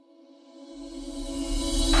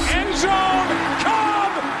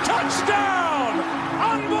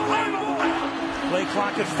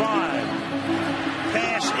clock at 5.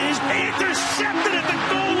 Pass is intercepted at the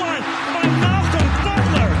goal line by Malcolm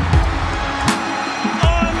Butler.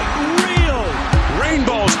 Unreal.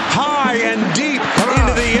 Rainbows high and deep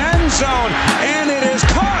into the end zone, and it is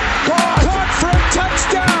caught for a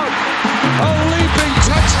touchdown. A leaping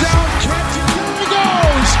touchdown catch. Here he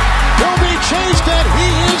goes. He'll be chased and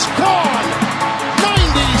he is gone.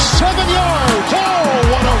 97 yards. Oh,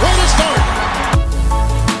 what a way to start.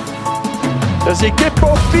 Does he get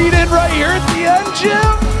both feet in right here at the end, Jim?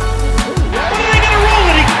 What are they going to roll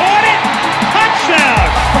it? He caught it. Touchdown.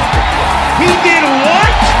 He did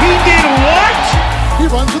what? He did what? He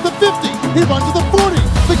runs to the 50. He runs to the 40.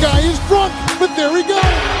 The guy is drunk, but there he goes.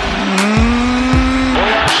 We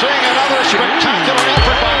are seeing another spectacular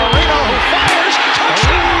effort by Marino, who fires.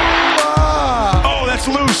 Touchdown! Oh, that's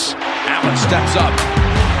loose. Allen steps up.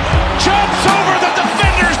 Jumps over the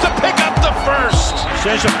defenders to pick up the first.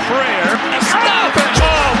 Says a prayer. Stop it!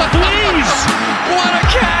 Oh, please. What a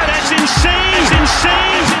catch! That's insane. It's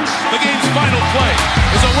insane. The game's final play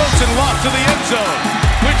is a Wilson lob to the end zone,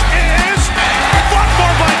 which is fought for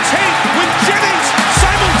by Tate with Jennings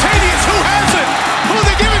simultaneous. Who has it? Who do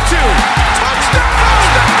they give it to? Touchdown!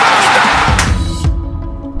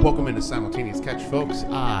 Welcome into Simultaneous Catch, folks.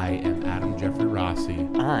 I am Adam Jeffrey Rossi.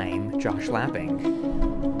 I'm Josh Lapping.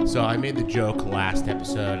 So I made the joke last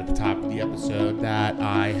episode, at the top of the episode, that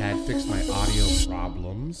I had fixed my audio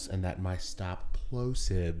problems and that my stop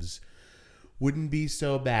plosives wouldn't be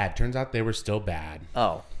so bad. Turns out they were still bad.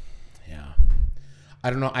 Oh. Yeah. I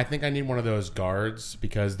don't know. I think I need one of those guards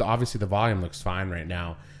because obviously the volume looks fine right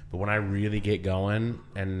now. But when I really get going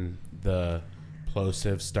and the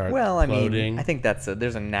plosives start floating, I think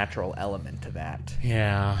there's a natural element to that.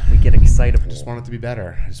 Yeah. We get excitable. I just want it to be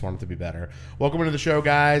better. Welcome into the show,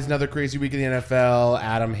 guys. Another crazy week in the NFL.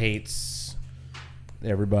 Adam hates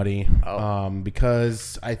everybody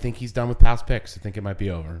because I think he's done with past picks. I think it might be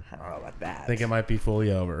over. I don't know about that. I think it might be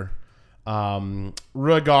fully over.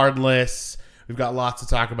 Regardless, we've got lots to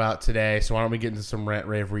talk about today, so why don't we get into some rant,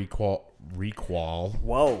 rave, requal.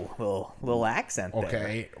 Whoa, little accent there.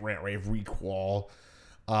 Okay, rant, rave, requal.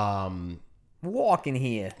 Walking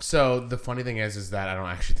here. So the funny thing is that I don't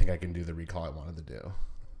actually think I can do the recall I wanted to do.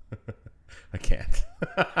 I can't.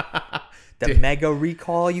 The mega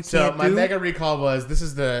recall you can't do? So my mega recall was this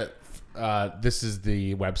is the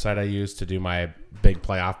website I use to do my big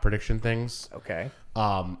playoff prediction things. Okay.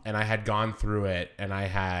 And I had gone through it and I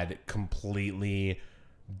had completely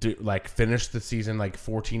finished the season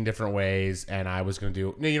 14 different ways, and I was going to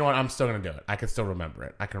do... No, you know what? I'm still going to do it. I can still remember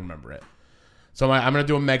it. I can remember it. So I'm going to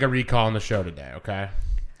do a mega recall on the show today, okay?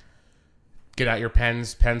 Get out your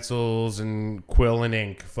pens, pencils, and quill and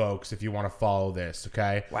ink, folks, if you want to follow this,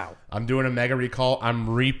 okay? Wow. I'm doing a mega recall. I'm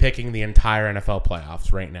repicking the entire NFL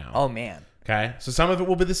playoffs right now. Oh, man. Okay? So some of it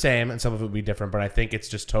will be the same, and some of it will be different, but I think it's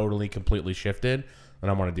just totally, completely shifted, and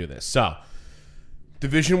I want to do this. So...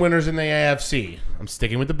 division winners in the AFC. I'm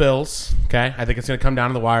sticking with the Bills. Okay, I think it's going to come down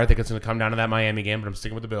to the wire. I think it's going to come down to that Miami game, but I'm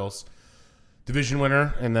sticking with the Bills. Division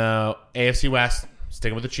winner in the AFC West.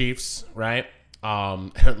 Sticking with the Chiefs. Right?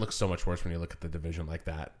 It looks so much worse when you look at the division like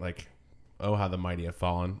that. Oh, how the mighty have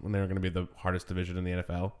fallen when they were going to be the hardest division in the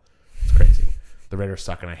NFL. It's crazy. The Raiders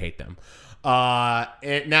suck, and I hate them.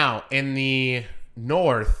 Now in the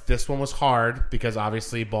North, this one was hard because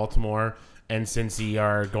obviously Baltimore and Cincy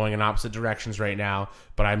are going in opposite directions right now,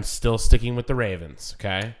 but I'm still sticking with the Ravens,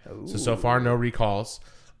 okay? Ooh. So far, no recalls.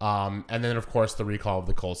 And then, of course, the recall of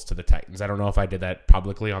the Colts to the Titans. I don't know if I did that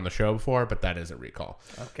publicly on the show before, but that is a recall.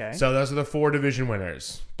 Okay. So those are the 4 division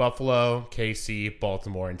winners. Buffalo, KC,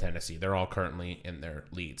 Baltimore, and Tennessee. They're all currently in their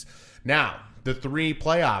leads. Now, the 3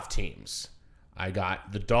 playoff teams. I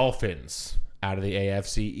got the Dolphins out of the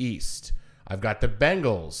AFC East. I've got the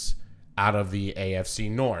Bengals out of the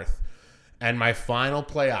AFC North. And my final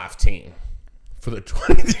playoff team for the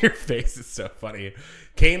 20-year face is so funny.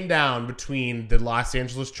 Came down between the Los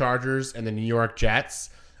Angeles Chargers and the New York Jets,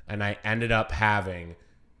 and I ended up having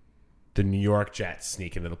the New York Jets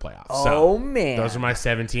sneak into the playoffs. Oh, man. Those are my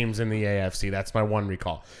 7 teams in the AFC. That's my one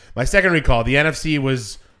recall. My second recall, the NFC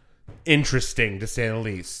was interesting, to say the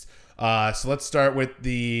least. So let's start with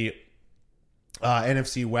the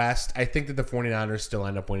NFC West. I think that the 49ers still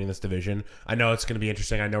end up winning this division. I know it's going to be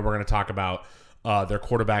interesting. I know we're going to talk about their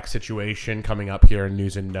quarterback situation coming up here in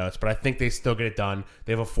news and notes, but I think they still get it done.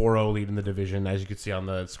 They have a 4-0 lead in the division, as you can see on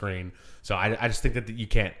the screen. So I just think that you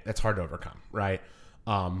can't. It's hard to overcome, right?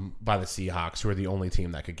 By the Seahawks, who are the only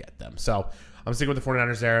team that could get them. So I'm sticking with the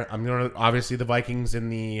 49ers there. I'm going to, obviously, the Vikings in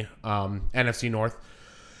the NFC North.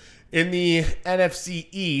 In the NFC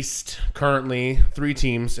East, currently 3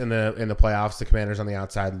 teams in the playoffs. The Commanders on the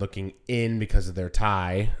outside looking in because of their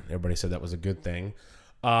tie. Everybody said that was a good thing.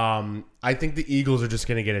 I think the Eagles are just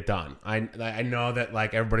going to get it done. I know that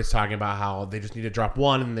like everybody's talking about how they just need to drop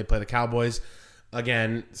one and then they play the Cowboys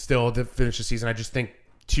again still to finish the season. I just think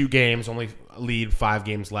 2 games, only lead 5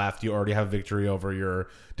 games left. You already have victory over your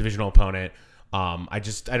divisional opponent. I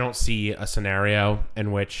don't see a scenario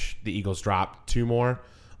in which the Eagles drop 2 more.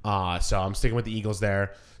 So I'm sticking with the Eagles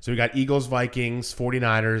there. So we got Eagles, Vikings,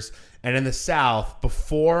 49ers, and in the South,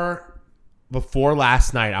 before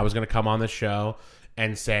last night, I was going to come on the show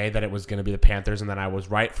and say that it was going to be the Panthers, and then I was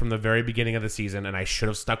right from the very beginning of the season, and I should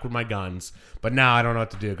have stuck with my guns. But now I don't know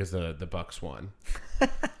what to do because the Bucs won.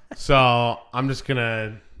 So I'm just going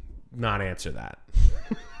to not answer that.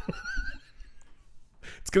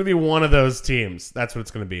 It's going to be one of those teams. That's what it's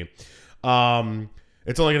going to be.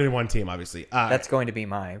 It's only going to be one team, obviously. That's going to be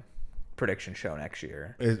my prediction show next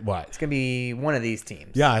year. What? It's going to be one of these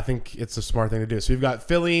teams. Yeah, I think it's a smart thing to do. So we've got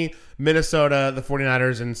Philly, Minnesota, the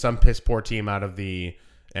 49ers, and some piss-poor team out of the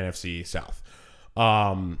NFC South.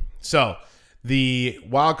 So the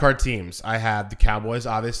wildcard teams, I had the Cowboys,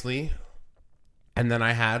 obviously, and then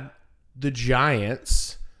I had the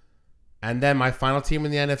Giants. And then my final team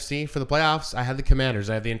in the NFC for the playoffs, I had the Commanders.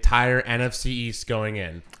 I had the entire NFC East going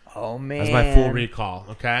in. Oh, man. That's my full recall,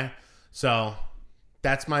 okay? So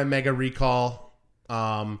that's my mega recall.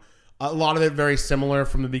 A lot of it very similar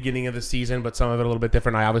from the beginning of the season, but some of it a little bit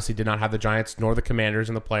different. I obviously did not have the Giants nor the Commanders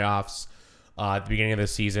in the playoffs at the beginning of the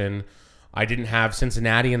season. I didn't have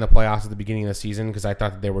Cincinnati in the playoffs at the beginning of the season because I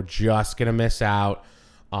thought that they were just going to miss out.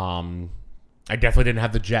 I definitely didn't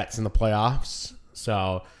have the Jets in the playoffs,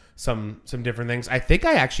 so some different things. I think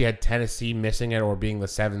I actually had Tennessee missing it or being the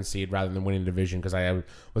 7th seed rather than winning the division because I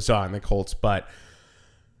was so on the Colts. But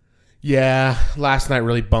yeah, last night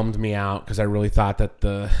really bummed me out because I really thought that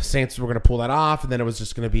the Saints were going to pull that off, and then it was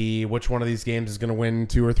just going to be which one of these games is going to win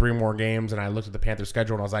 2 or 3 more games. And I looked at the Panthers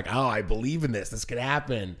schedule and I was like, oh, I believe in this. This could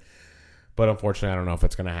happen. But unfortunately, I don't know if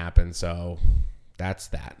it's going to happen. So that's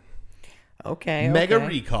that. Okay. Mega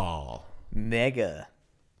recall. Mega.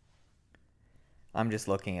 I'm just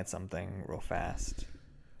looking at something real fast.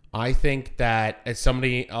 I think that as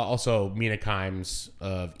somebody, also Mina Kimes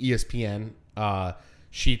of ESPN,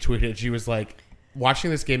 she tweeted, she was like,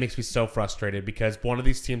 watching this game makes me so frustrated because one of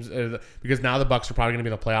these teams, because now the Bucs are probably going to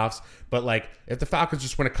be in the playoffs, but like if the Falcons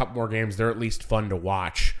just win a couple more games, they're at least fun to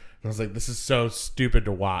watch. And I was like, this is so stupid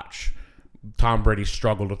to watch. Tom Brady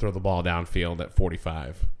struggled to throw the ball downfield at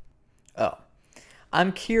 45. Oh,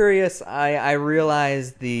 I'm curious. I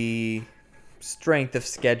realize the strength of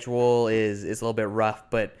schedule is a little bit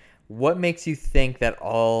rough, but what makes you think that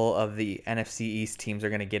all of the NFC East teams are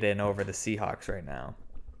going to get in over the Seahawks right now?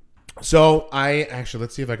 So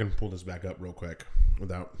let's see if I can pull this back up real quick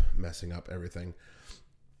without messing up everything.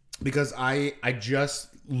 Because I just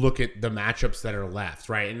look at the matchups that are left,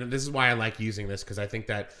 right? And this is why I like using this, because I think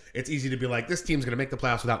that it's easy to be like, this team's going to make the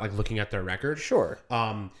playoffs without like looking at their record. Sure.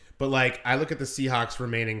 But like I look at the Seahawks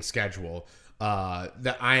remaining schedule.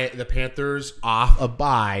 The Panthers off a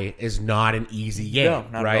bye is not an easy game, no,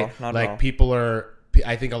 not right? At all, not like at all.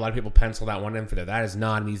 I think a lot of people pencil that one in for that is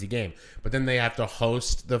not an easy game. But then they have to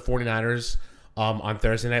host the 49ers on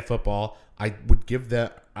Thursday Night Football. I would give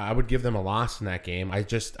them a loss in that game. I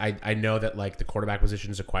know that like the quarterback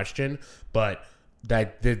position is a question, but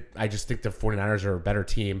I just think the 49ers are a better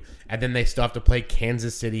team. And then they still have to play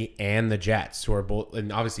Kansas City and the Jets, who are both,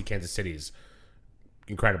 and obviously Kansas City's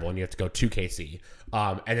incredible, and you have to go to KC.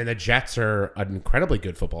 And then the Jets are an incredibly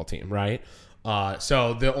good football team, right?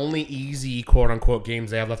 So the only easy quote-unquote games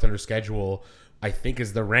they have left on their schedule, I think,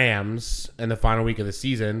 is the Rams in the final week of the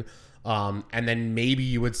season. And then maybe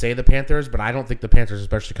you would say the Panthers, but I don't think the Panthers,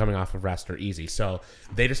 especially coming off of rest, are easy. So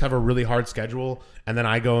they just have a really hard schedule. And then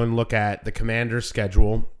I go and look at the Commanders'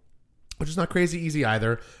 schedule, which is not crazy easy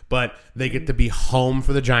either, but they get to be home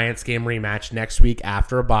for the Giants game rematch next week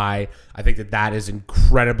after a bye. I think that is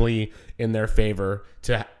incredibly in their favor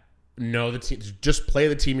to know the team, just play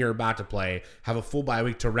the team you're about to play, have a full bye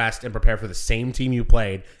week to rest and prepare for the same team you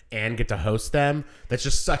played and get to host them. That's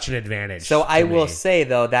just such an advantage. So I will say,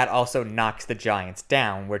 though, that also knocks the Giants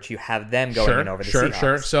down, which you have them going in over the Seahawks.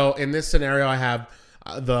 Sure. So in this scenario, I have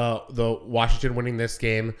the Washington winning this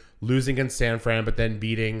game, losing against San Fran, but then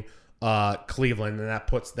beating Cleveland, and that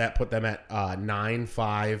put them at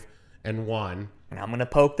 9-5-1. And I'm gonna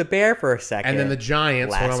poke the bear for a second. And then the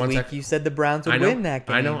Giants. Last week you said the Browns would win that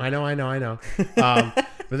game. I know. But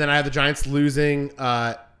then I have the Giants losing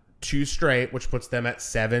 2 straight, which puts them at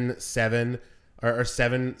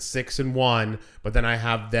 7-6-1. But then I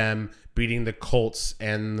have them beating the Colts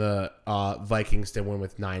and the Vikings to win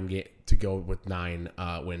with 9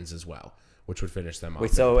 wins as well, which would finish them off.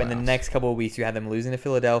 Wait, so in the next couple of weeks, you have them losing to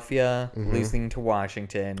Philadelphia, losing to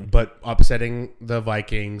Washington, but upsetting the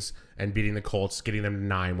Vikings and beating the Colts, getting them to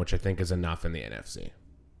 9, which I think is enough in the NFC.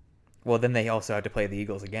 Well, then they also have to play the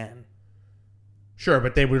Eagles again. Sure,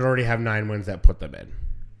 but they would already have 9 wins that put them in.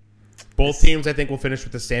 Both teams, I think, will finish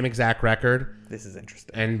with the same exact record. This is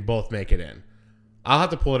interesting. And both make it in. I'll have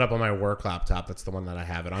to pull it up on my work laptop. That's the one that I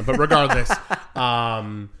have it on. But regardless,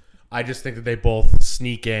 I just think that they both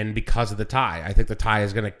sneak in because of the tie. I think the tie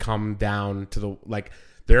is going to come down to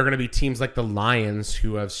there are going to be teams like the Lions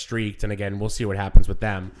who have streaked, and again, we'll see what happens with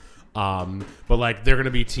them. But they're going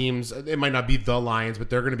to be teams, it might not be the Lions, but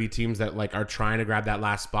they're going to be teams that are trying to grab that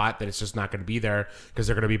last spot that it's just not going to be there because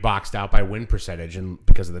they're going to be boxed out by win percentage and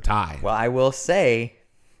because of the tie. Well, I will say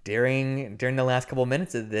during the last couple of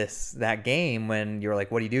minutes of that game, when you're like,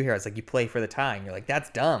 what do you do here? It's like you play for the tie, and you're like, that's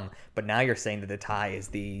dumb. But now you're saying that the tie is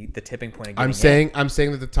the tipping point of getting I'm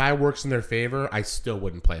saying that the tie works in their favor. I still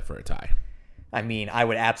wouldn't play for a tie. I mean, I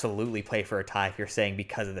would absolutely play for a tie if you're saying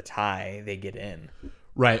because of the tie they get in.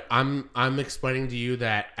 Right. I'm explaining to you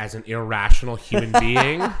that as an irrational human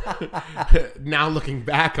being, now looking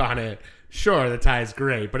back on it, sure, the tie is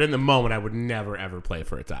great, but in the moment I would never ever play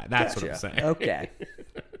for a tie. That's Gotcha. what I'm saying. Okay.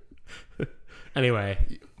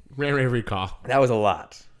 Anyway, Ray Recall. That was a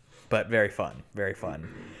lot, but very fun. Very fun.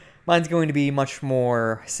 Mine's going to be much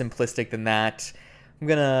more simplistic than that. I'm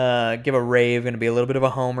going to give a rave, going to be a little bit of a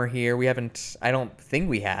homer here. I don't think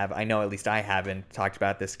we have, I know at least I haven't talked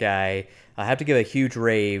about this guy. I have to give a huge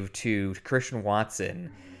rave to Christian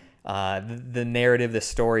Watson. The narrative, the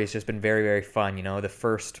story has just been very, very fun. You know, the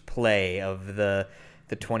first play of the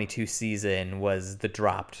 22 season was the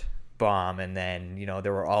dropped bomb, and then, you know,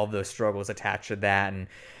 there were all those struggles attached to that, and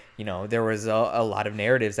you know, there was a lot of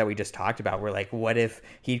narratives that we just talked about. We're like, what if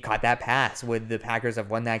he'd caught that pass? Would the Packers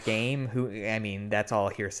have won that game? I mean, that's all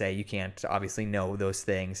hearsay. You can't obviously know those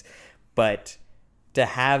things. But to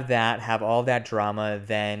have all that drama,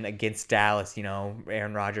 then against Dallas, you know,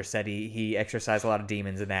 Aaron Rodgers said he exercised a lot of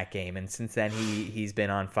demons in that game. And since then, he's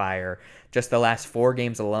been on fire. Just the last 4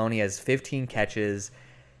 games alone, he has 15 catches,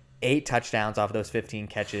 8 touchdowns off of those 15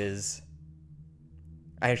 catches.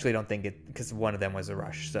 I actually don't think it, because one of them was a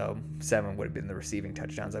rush, so 7 would have been the receiving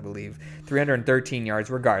touchdowns, I believe. 313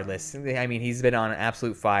 yards, regardless. I mean, he's been on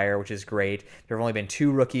absolute fire, which is great. There have only been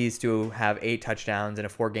 2 rookies to have 8 touchdowns in a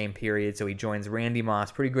 4-game period, so he joins Randy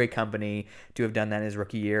Moss, pretty great company to have done that in his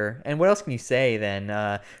rookie year. And what else can you say then?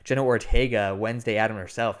 Jenna Ortega, Wednesday Adam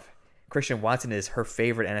herself. Christian Watson is her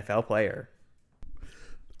favorite NFL player.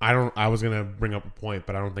 I was going to bring up a point,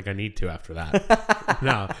 but I don't think I need to after that.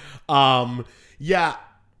 No. Yeah.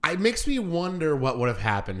 It makes me wonder what would have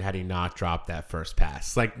happened had he not dropped that first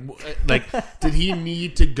pass. Like, did he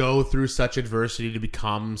need to go through such adversity to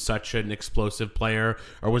become such an explosive player,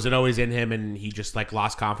 or was it always in him and he just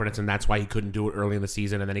lost confidence and that's why he couldn't do it early in the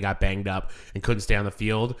season and then he got banged up and couldn't stay on the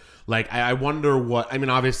field? I wonder what. I mean,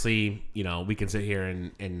 obviously, you know, we can sit here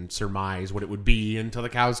and surmise what it would be until the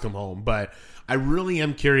cows come home, but I really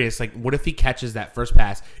am curious. What if he catches that first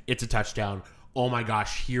pass? It's a touchdown. Oh my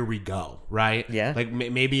gosh, here we go, right? Yeah.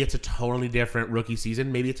 Maybe it's a totally different rookie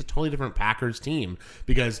season. Maybe it's a totally different Packers team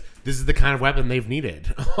because this is the kind of weapon they've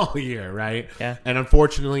needed all year, right? Yeah. And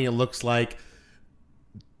unfortunately, it looks like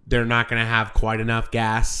they're not going to have quite enough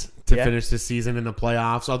gas to finish the season in the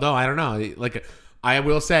playoffs. Although, I don't know. I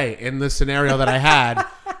will say, in the scenario that I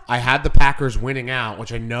had the Packers winning out,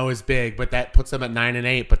 which I know is big, but that puts them at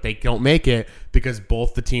 9-8, but they don't make it because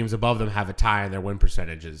both the teams above them have a tie and their win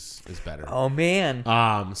percentage is better. Oh man.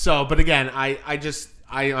 But again,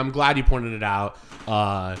 I'm glad you pointed it out.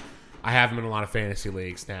 I have them in a lot of fantasy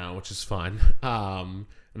leagues now, which is fun.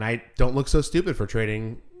 And I don't look so stupid for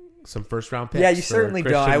trading some first round picks. Yeah, you certainly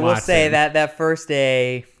don't. I will Watson. say that first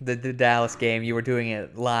day, the Dallas game, you were doing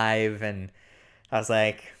it live, and I was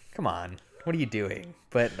like, come on, what are you doing?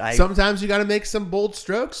 But sometimes you got to make some bold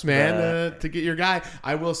strokes, man, to get your guy.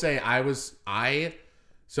 I will say I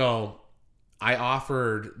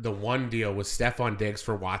offered the one deal with Stephon Diggs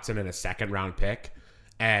for Watson and a 2nd round pick,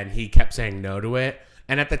 and he kept saying no to it.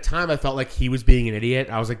 And at the time, I felt like he was being an idiot.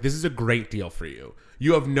 I was like, this is a great deal for you.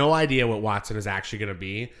 You have no idea what Watson is actually going to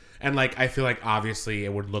be. And I feel like obviously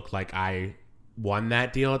it would look like I won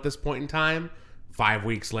that deal at this point in time, 5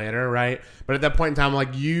 weeks later, right? But at that point in time, I'm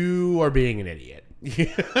like, you are being an idiot.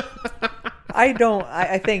 I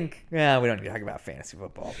think we don't need to talk about fantasy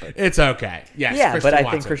football, but it's okay. Yes, yeah, Christian but I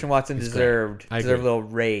Watson. think Christian Watson deserved a little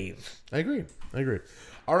rave. I agree.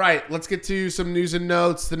 All right, let's get to some news and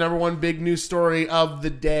notes. The number one big news story of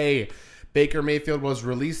the day. Baker Mayfield was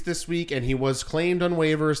released this week, and he was claimed on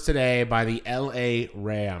waivers today by the LA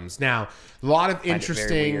Rams. Now, a lot of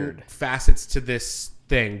interesting facets to this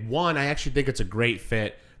thing. One, I actually think it's a great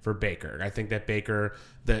fit for Baker. I think that Baker,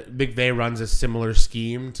 the McVay runs a similar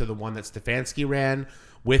scheme to the one that Stefanski ran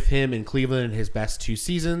with him in Cleveland in his best 2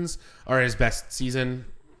 seasons, or his best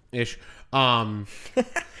season-ish.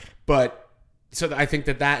 But so I think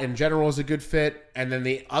that in general is a good fit. And then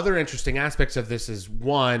the other interesting aspects of this is,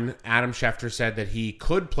 one, Adam Schefter said that he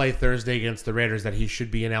could play Thursday against the Raiders, that he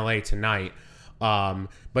should be in LA tonight. And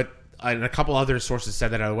a couple other sources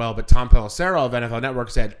said that as well, but Tom Pelissero of NFL Network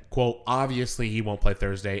said, quote, obviously he won't play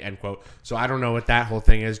Thursday, end quote. So I don't know what that whole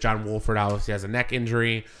thing is. John Wolford obviously has a neck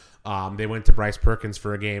injury. They went to Bryce Perkins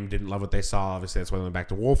for a game, didn't love what they saw. Obviously, that's why they went back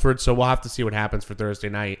to Wolford. So we'll have to see what happens for Thursday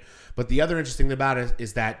night. But the other interesting thing about it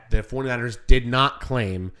is that the 49ers did not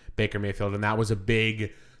claim Baker Mayfield, and that was a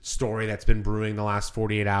big story that's been brewing the last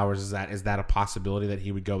 48 hours. Is that a possibility that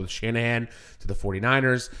he would go with Shanahan to the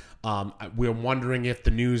 49ers? We're wondering if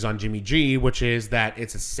the news on Jimmy G, which is that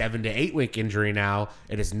it's a 7 to 8 week injury now,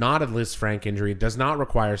 it is not a Liz Frank injury, it does not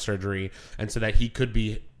require surgery, and so that he could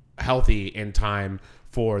be healthy in time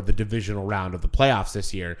for the divisional round of the playoffs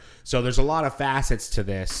this year. So there's a lot of facets to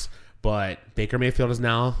this, but Baker Mayfield is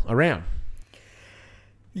now a Ram.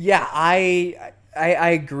 Yeah, I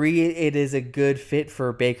agree. It is a good fit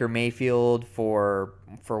for Baker Mayfield for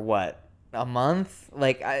what? A month?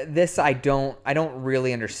 Like I don't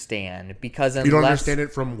really understand, because unless, you don't understand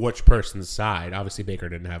it from which person's side. Obviously, Baker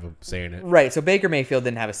didn't have a say in it. Right. So Baker Mayfield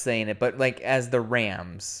didn't have a say in it, but like as the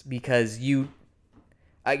Rams, because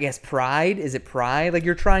I guess pride. Is it pride? Like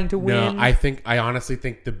you're trying to win? No, I honestly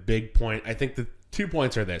think the big point. I think the 2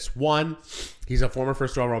 points are this: one, he's a former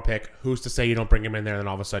first overall pick. Who's to say you don't bring him in there and then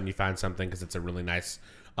all of a sudden you find something because it's a really nice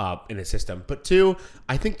in his system? But two,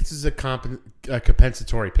 I think this is a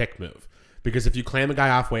compensatory pick move. Because if you claim a guy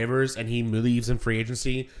off waivers and he leaves in free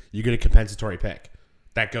agency, you get a compensatory pick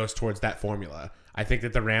that goes towards that formula. I think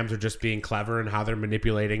that the Rams are just being clever in how they're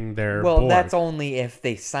manipulating their board. That's only if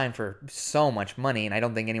they sign for so much money, and I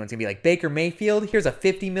don't think anyone's going to be like, Baker Mayfield, here's a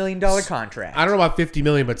 $50 million contract. I don't know about $50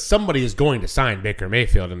 million, but somebody is going to sign Baker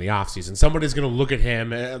Mayfield in the offseason. Somebody's going to look at him.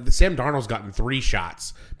 Sam Darnold's gotten 3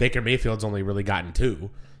 shots. Baker Mayfield's only really gotten 2.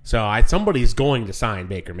 So somebody's going to sign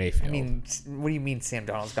Baker Mayfield. I mean, what do you mean Sam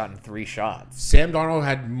Darnold's gotten 3 shots? Sam Darnold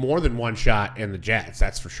had more than 1 shot in the Jets,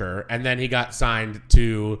 that's for sure. And then he got signed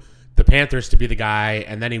to the Panthers to be the guy,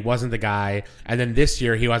 and then he wasn't the guy. And then this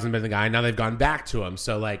year he wasn't been the guy. Now they've gone back to him.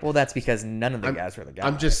 So well, that's because none of the guys were the guy.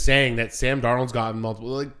 I'm just saying that Sam Darnold's gotten multiple.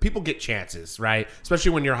 Like, people get chances, right?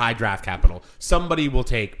 Especially when you're high draft capital. Somebody will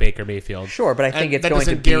take Baker Mayfield. Sure, but I think it's that going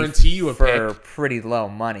to doesn't guarantee you a for pick. Pretty low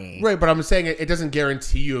money. Right, but I'm saying it doesn't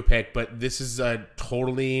guarantee you a pick, but this is a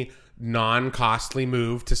totally non-costly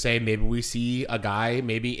move to say maybe we see a guy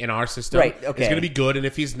maybe in our system right, okay. is going to be good, and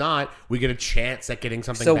if he's not, we get a chance at getting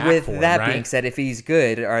something back for him. So with that being said, if he's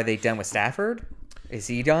good, are they done with Stafford? Is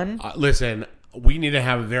he done? Listen, we need to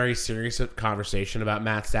have a very serious conversation about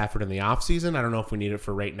Matt Stafford in the offseason. I don't know if we need it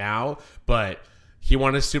for right now, but he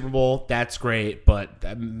won a Super Bowl. That's great, but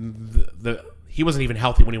he wasn't even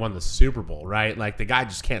healthy when he won the Super Bowl, right? Like, the guy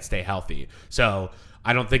just can't stay healthy. So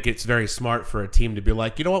I don't think it's very smart for a team to be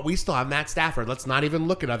like, you know what, we still have Matt Stafford. Let's not even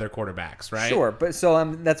look at other quarterbacks, right? Sure, but so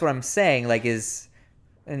that's what I'm saying. Like, and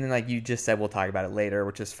then like you just said, we'll talk about it later,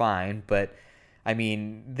 which is fine. But I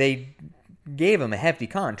mean, they gave him a hefty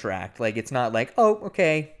contract. Like, it's not like, oh,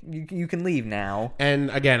 okay, you can leave now. And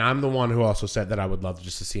again, I'm the one who also said that I would love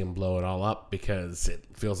just to see him blow it all up, because it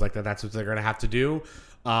feels like that's what they're going to have to do.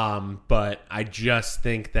 But I just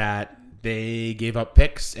think that they gave up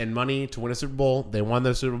picks and money to win a Super Bowl. They won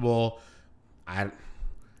the Super Bowl.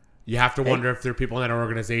 You have to wonder if there are people in that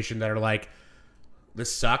organization that are like,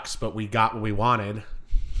 this sucks, but we got what we wanted.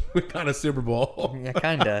 We got a Super Bowl. Yeah,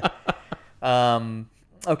 kind of.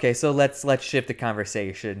 Okay, so let's shift the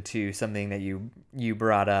conversation to something that you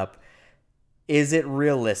brought up. Is it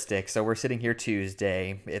realistic? So we're sitting here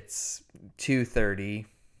Tuesday. It's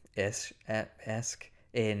 2:30-ish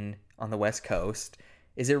on the West Coast.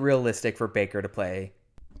 Is it realistic for Baker to play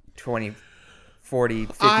 20, 40,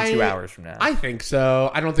 52 hours from now? I think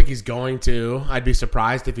so. I don't think he's going to. I'd be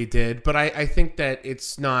surprised if he did. But I think that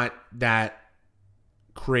it's not that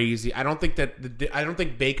crazy. I don't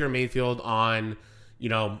think Baker Mayfield on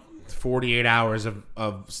 48 hours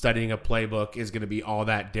of studying a playbook is going to be all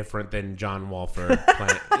that different than John Wolford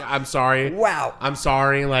playing. I'm sorry. Wow. I'm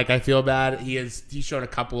sorry. Like, I feel bad. He's shown a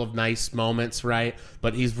couple of nice moments, right?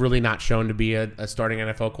 But he's really not shown to be a starting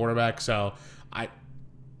NFL quarterback. So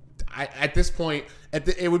at this point,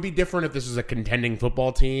 it would be different if this was a contending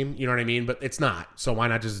football team. You know what I mean? But it's not. So why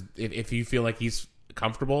not just, if you feel like he's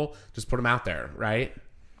comfortable, just put him out there, right?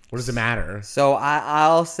 What does it matter? So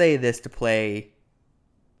I'll say this to play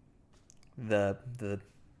the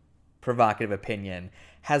provocative opinion.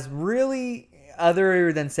 Has really,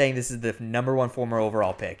 other than saying this is the number one former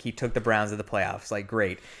overall pick, he took the Browns to the playoffs. Like,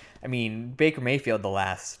 great. I mean, Baker Mayfield the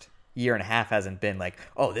last year and a half hasn't been like,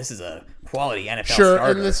 oh, this is a quality NFL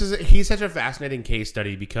starter. And he's such a fascinating case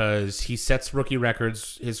study because he sets rookie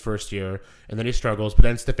records his first year and then he struggles, but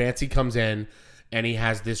then Stefanski comes in and he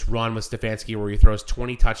has this run with Stefanski where he throws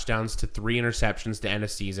 20 touchdowns to 3 interceptions to end a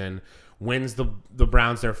season, wins the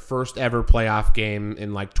Browns their first ever playoff game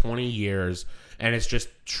in like 20 years, and it's just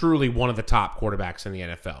truly one of the top quarterbacks in the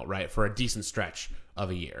NFL, right, for a decent stretch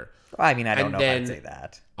of a year. I mean, I don't know if I'd say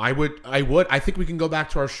that. I would. I think we can go back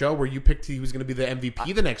to our show where you picked he was going to be the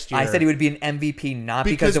MVP the next year. I said he would be an MVP not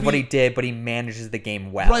because of what he did, but he manages the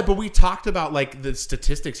game well. Right, but we talked about like the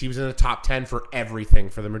statistics. He was in the top 10 for everything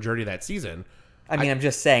for the majority of that season. I mean, I'm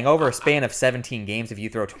just saying, over a span of 17 games, if you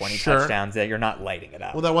throw 20 touchdowns, you're not lighting it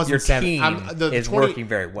up. Well, that wasn't your team is 20, working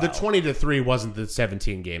very well. The 20-3 wasn't the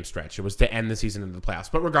 17-game stretch. It was to end the season in the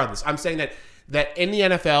playoffs. But regardless, I'm saying that in the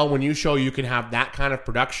NFL, when you show you can have that kind of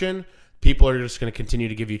production, people are just going to continue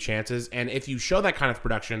to give you chances. And if you show that kind of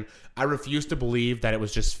production, I refuse to believe that it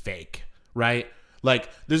was just fake, right? Like,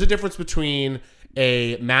 there's a difference between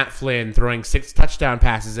a Matt Flynn throwing 6 touchdown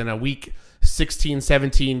passes in a week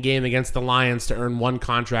 16-17 game against the Lions to earn 1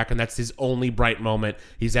 contract, and that's his only bright moment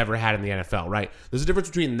he's ever had in the NFL, right? There's a difference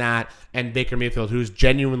between that and Baker Mayfield, who's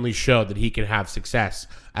genuinely showed that he can have success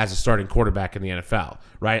as a starting quarterback in the NFL,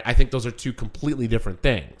 right? I think those are 2 completely different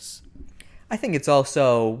things. I think it's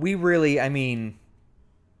also,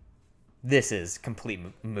 this is complete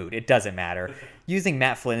moot. It doesn't matter. Using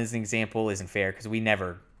Matt Flynn as an example isn't fair because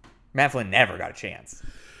Matt Flynn never got a chance.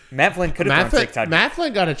 Matt Flynn could have thrown 6 touchdowns. Matt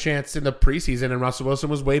Flynn got a chance in the preseason, and Russell Wilson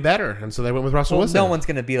was way better, and so they went with Russell Wilson. No one's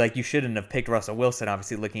going to be like, you shouldn't have picked Russell Wilson,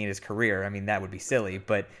 obviously, looking at his career. I mean, that would be silly.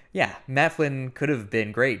 But, yeah, Matt Flynn could have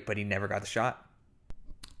been great, but he never got the shot.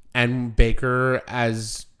 And Baker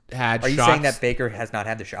has had shots. Are you saying that Baker has not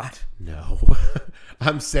had the shot? No.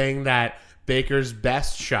 I'm saying that Baker's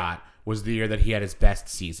best shot was the year that he had his best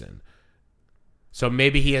season. So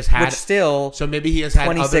maybe he has had... Which still... So maybe he has had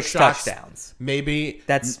 26 other shots. touchdowns. Maybe...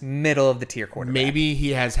 That's middle of the tier quarterback. Maybe he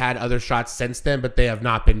has had other shots since then, but they have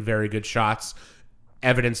not been very good shots,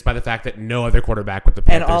 evidenced by the fact that no other quarterback with the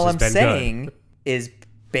Panthers has been good. And all I'm saying is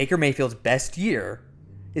Baker Mayfield's best year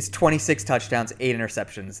is 26 touchdowns, 8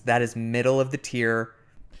 interceptions. That is middle of the tier,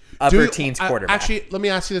 upper teens quarterback. Actually, let me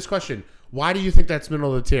ask you this question. Why do you think that's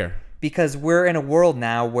middle of the tier? Because we're in a world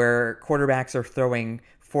now where quarterbacks are throwing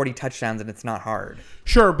 40 touchdowns and it's not hard.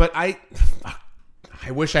 Sure, but I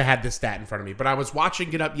wish I had this stat in front of me, but I was watching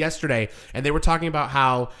Get Up yesterday and they were talking about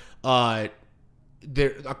how a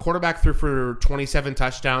quarterback threw for 27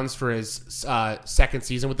 touchdowns for his second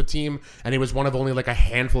season with the team, and he was one of only like a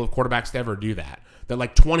handful of quarterbacks to ever do that. That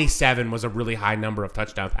like 27 was a really high number of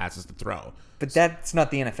touchdown passes to throw. But that's not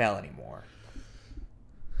the NFL anymore.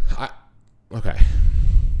 Okay.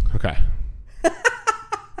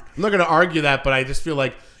 I'm not going to argue that, but I just feel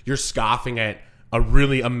like you're scoffing at a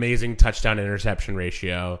really amazing touchdown interception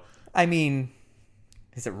ratio. I mean,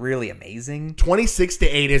 is it really amazing?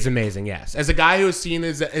 26-8 is amazing, yes. As a guy who has seen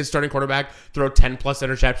his starting quarterback throw 10-plus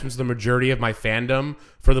interceptions the majority of my fandom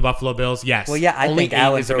for the Buffalo Bills, yes. Well, yeah, I think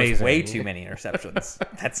Allen throws way too many interceptions.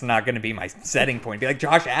 That's not going to be my setting point. Be like,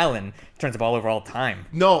 Josh Allen turns the ball over all the time.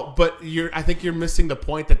 No, but I think you're missing the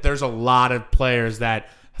point that there's a lot of players that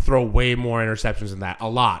throw way more interceptions than that. A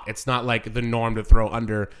lot. It's not like the norm to throw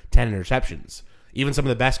under 10 interceptions. Even some of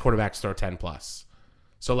the best quarterbacks throw 10-plus.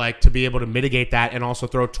 So, like, to be able to mitigate that and also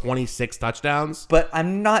throw 26 touchdowns. But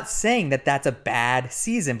I'm not saying that that's a bad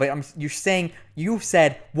season. But you're saying you've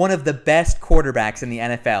said one of the best quarterbacks in the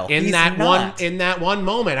NFL. In that one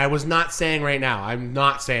moment, I was not saying right now. I'm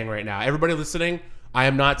not saying right now. Everybody listening, I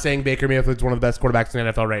am not saying Baker Mayfield's one of the best quarterbacks in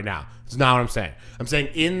the NFL right now. It's not what I'm saying. I'm saying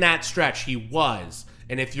in that stretch, he was.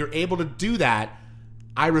 And if you're able to do that,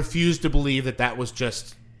 I refuse to believe that was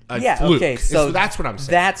just a fluke. Okay, so that's what I'm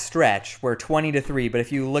saying. That stretch where 20-3, but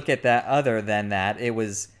if you look at that other than that, it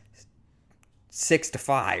was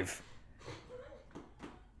 6-5.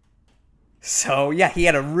 So yeah, he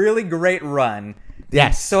had a really great run.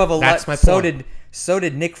 Yes, that's my point. So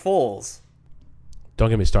did Nick Foles. Don't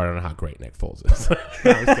get me started on how great Nick Foles is. No,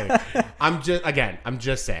 I was kidding. I'm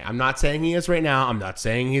just saying. I'm not saying he is right now. I'm not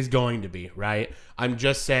saying he's going to be, right? I'm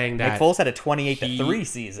just saying that Nick Foles had a 28-3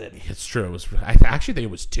 season. It's true. I actually think it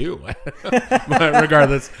was 2. But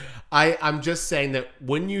regardless, I'm just saying that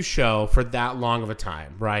when you show for that long of a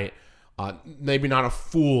time, right? Maybe not a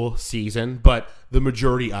full season, but the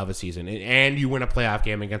majority of a season, and you win a playoff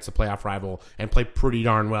game against a playoff rival and play pretty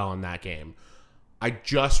darn well in that game. I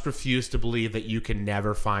just refuse to believe that you can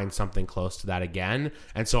never find something close to that again.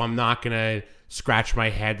 And so I'm not going to scratch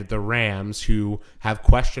my head that the Rams, who have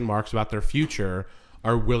question marks about their future,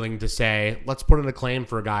 are willing to say, let's put in a claim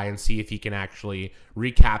for a guy and see if he can actually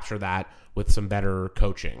recapture that with some better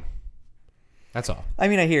coaching. That's all. I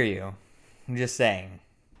mean, I hear you. I'm just saying.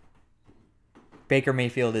 Baker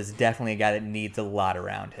Mayfield is definitely a guy that needs a lot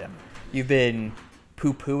around him. You've been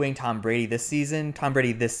poo-pooing Tom Brady this season. Tom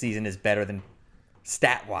Brady this season is better than,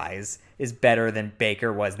 stat-wise, is better than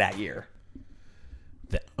Baker was that year.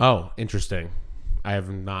 Oh, interesting. I have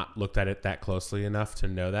not looked at it that closely enough to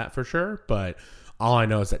know that for sure, but all I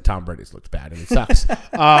know is that Tom Brady's looked bad, and it sucks.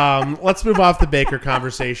 Let's move off the Baker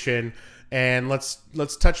conversation, and let's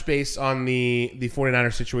touch base on the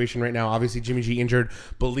 49ers situation right now. Obviously, Jimmy G injured,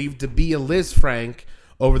 believed to be a Liz Frank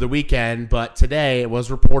over the weekend, but today it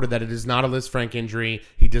was reported that it is not a Liz Frank injury.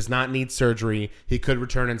 He does not need surgery. He could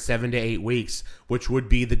return in 7 to 8 weeks, which would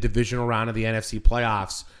be the divisional round of the NFC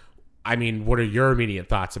playoffs. I mean, what are your immediate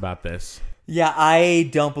thoughts about this? Yeah, I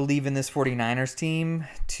don't believe in this 49ers team.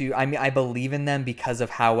 I believe in them because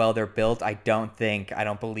of how well they're built. I don't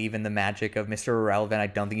believe in the magic of Mr. Irrelevant. I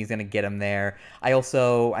don't think he's going to get him there.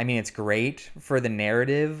 It's great for the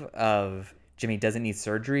narrative of Jimmy doesn't need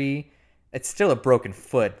surgery. It's still a broken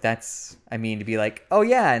foot. To be like, oh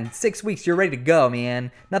yeah, in 6 weeks you're ready to go, man.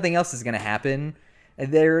 Nothing else is going to happen.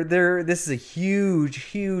 This is a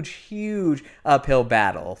huge uphill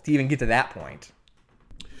battle to even get to that point.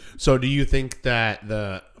 So do you think that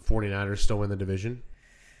the 49ers still win the division?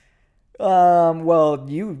 Well,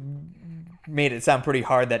 you made it sound pretty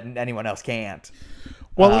hard that anyone else can't.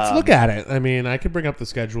 Well, let's look at it. I mean, I could bring up the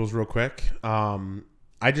schedules real quick.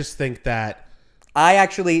 I just think that I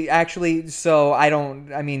actually,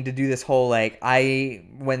 to do this whole, when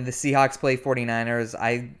the Seahawks play 49ers,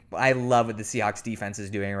 I love what the Seahawks defense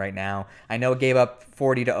is doing right now. I know it gave up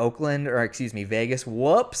 40 to Vegas.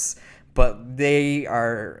 Whoops. But they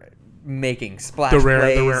are making splash plays.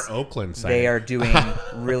 The rare Oakland side. They are doing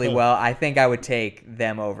really well. I think I would take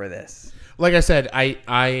them over this. Like I said,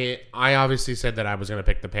 I obviously said that I was going to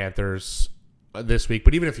pick the Panthers this week,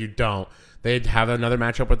 but even if you don't, they'd have another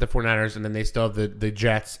matchup with the 49ers, and then they still have the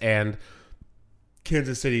Jets and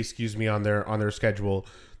Kansas City, on their schedule.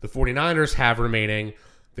 The 49ers have remaining.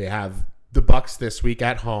 They have the Bucs this week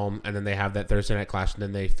at home, and then they have that Thursday night clash, and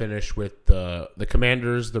then they finish with the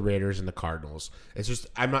Commanders, the Raiders, and the Cardinals. It's just,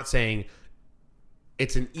 I'm not saying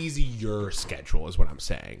it's an easier schedule is what I'm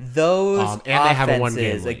saying. Those and they have a one-game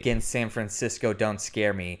offenses lead against San Francisco don't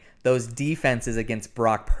scare me. Those defenses against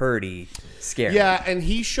Brock Purdy scare me. Yeah, and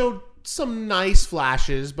he showed some nice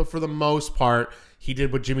flashes, but for the most part, he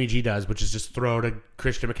did what Jimmy G does, which is just throw to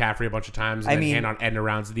Christian McCaffrey a bunch of times and then hand on end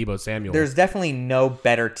arounds to Deebo Samuel. There's definitely no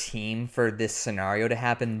better team for this scenario to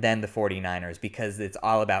happen than the 49ers because it's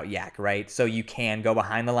all about yak, right? So you can go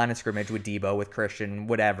behind the line of scrimmage with Deebo, with Christian,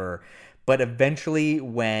 whatever. But eventually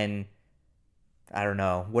when,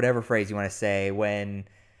 whatever phrase you want to say, when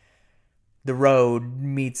the road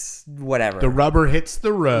meets whatever. The rubber hits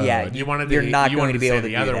the road. Yeah, you're not going to be able to do that. You wanted to say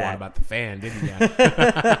the other one about the fan, didn't you?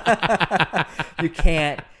 You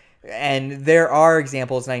can't. And there are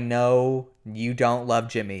examples, and I know you don't love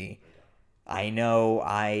Jimmy. I know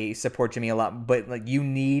I support Jimmy a lot, but you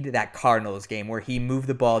need that Cardinals game where he moved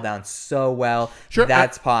the ball down so well. Sure,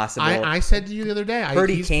 that's possible. I said to you the other day,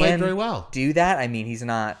 he's played very well. Do that. He's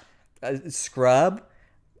not a scrub.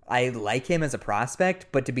 I like him as a prospect,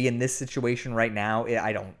 but to be in this situation right now,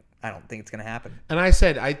 I don't think it's going to happen. And I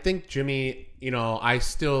said, I think Jimmy, I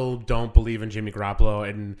still don't believe in Jimmy Garoppolo,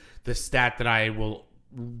 and the stat that I will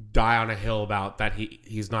die on a hill about that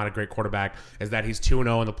he's not a great quarterback is that he's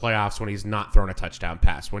 2-0 in the playoffs when he's not throwing a touchdown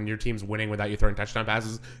pass. When your team's winning without you throwing touchdown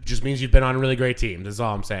passes, it just means you've been on a really great team. That's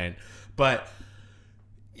all I'm saying. But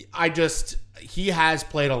he has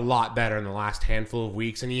played a lot better in the last handful of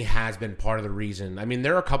weeks, and he has been part of the reason.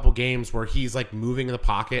 There are a couple games where he's moving in the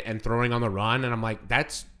pocket and throwing on the run, and I'm like,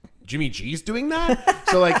 that's Jimmy G's doing that?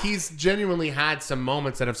 So he's genuinely had some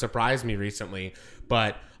moments that have surprised me recently,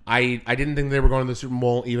 but I didn't think they were going to the Super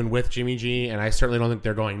Bowl even with Jimmy G, and I certainly don't think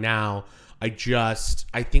they're going now. I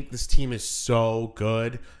think this team is so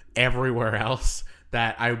good everywhere else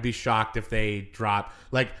that I would be shocked if they drop.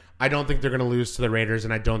 Like, I don't think they're going to lose to the Raiders,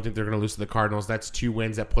 and I don't think they're going to lose to the Cardinals. That's 2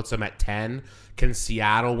 wins. That puts them at 10. Can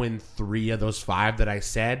Seattle win 3 of those 5 that I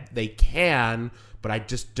said? They can, but I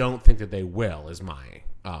just don't think that they will, is my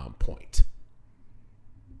point.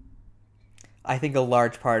 I think a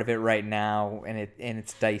large part of it right now, and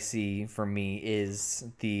it's dicey for me, is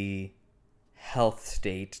the health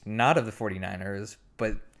state, not of the 49ers,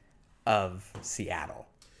 but of Seattle.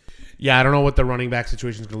 Yeah, I don't know what the running back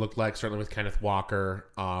situation is going to look like, certainly with Kenneth Walker.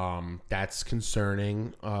 That's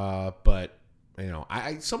concerning. But,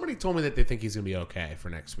 somebody told me that they think he's going to be okay for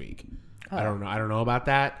next week. Oh. I don't know about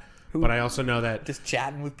that. But I also know that... Just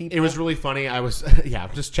chatting with people? It was really funny. I'm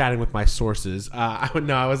just chatting with my sources. I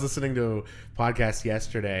was listening to a podcast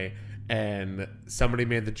yesterday, and somebody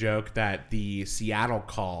made the joke that the Seattle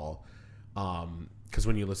call... because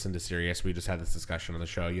when you listen to Sirius, we just had this discussion on the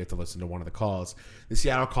show. You have to listen to one of the calls. The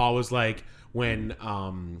Seattle call was like when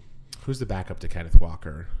who's the backup to Kenneth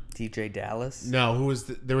Walker? DJ Dallas? No,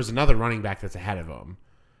 there was another running back that's ahead of him.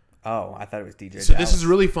 Oh, I thought it was DJ Dallas. So this is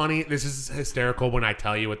really funny. This is hysterical when I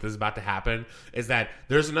tell you what this is about to happen, is that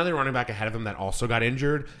there's another running back ahead of him that also got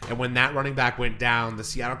injured. And when that running back went down, the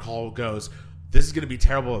Seattle call goes, this is going to be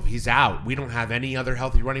terrible if he's out. We don't have any other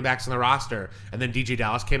healthy running backs on the roster. And then DJ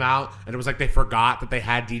Dallas came out, and it was like they forgot that they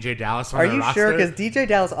had DJ Dallas on their roster. Are you sure? Because DJ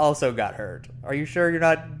Dallas also got hurt. Are you sure you're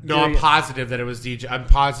not... No, I'm positive that it was DJ. I'm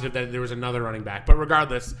positive that there was another running back. But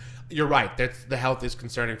regardless, you're right. The health is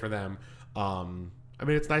concerning for them.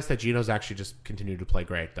 It's nice that Geno's actually just continued to play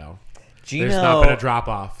great, though. There's not been a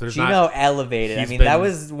drop-off. Geno elevated. That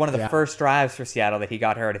was one of the first drives for Seattle that he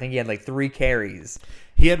got hurt. I think he had like 3 carries.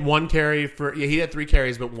 He had 1 carry he had 3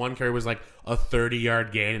 carries, but 1 carry was like a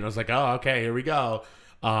 30-yard gain, and I was like, oh, okay, here we go.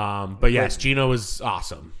 But yes, Geno was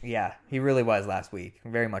awesome. Yeah, he really was last week,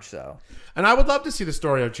 very much so. And I would love to see the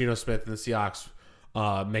story of Geno Smith and the Seahawks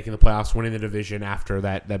making the playoffs, winning the division after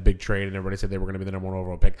that big trade, and everybody said they were going to be the number 1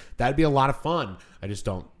 overall pick. That'd be a lot of fun. I just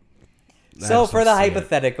don't. So for the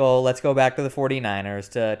hypothetical, let's go back to the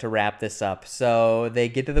 49ers to wrap this up. So they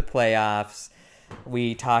get to the playoffs.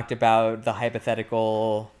 We talked about the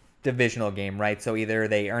hypothetical divisional game, right? So either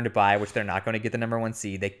they earned a bye, which they're not going to get the number 1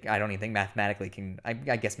 seed. I don't even think mathematically can. I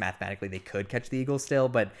guess mathematically they could catch the Eagles still,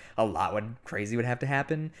 but a lot crazy would have to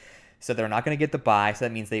happen. So they're not going to get the bye. So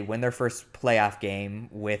that means they win their first playoff game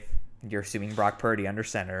with, you're assuming, Brock Purdy under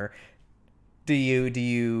center. Do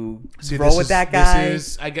you roll with that guy?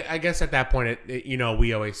 I guess at that point,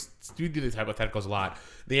 we always do these hypotheticals a lot.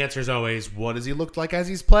 The answer is always, what does he look like as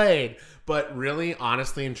he's played? But really,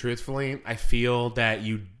 honestly and truthfully, I feel that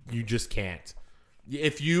you just can't.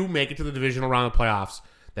 If you make it to the divisional round of the playoffs,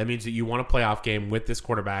 that means that you won a playoff game with this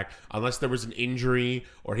quarterback. Unless there was an injury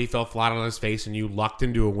or he fell flat on his face and you lucked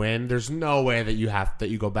into a win, there's no way that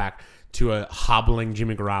you go back to a hobbling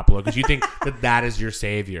Jimmy Garoppolo because you think that is your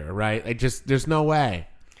savior, right? There's no way.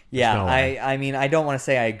 Yeah, no way. I don't want to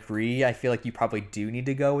say I agree. I feel like you probably do need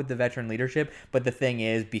to go with the veteran leadership. But the thing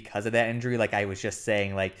is, because of that injury, like I was just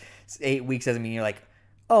saying, like 8 weeks doesn't mean you're like,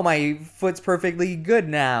 oh, my foot's perfectly good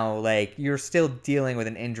now. Like you're still dealing with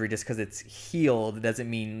an injury just because it's healed. It doesn't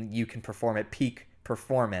mean you can perform at peak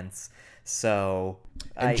performance. So,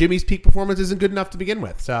 Jimmy's peak performance isn't good enough to begin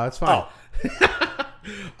with, so it's fine. Oh.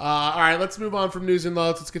 All right, let's move on from news and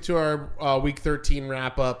notes. Let's get to our Week 13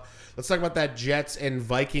 wrap-up. Let's talk about that Jets and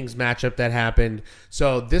Vikings matchup that happened.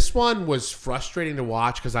 So this one was frustrating to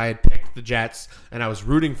watch because I had picked the Jets, and I was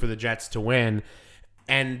rooting for the Jets to win.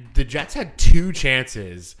 And the Jets had 2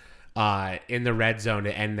 chances in the red zone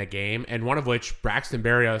to end the game, and one of which, Braxton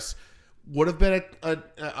Berrios, would have been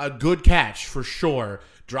a good catch for sure.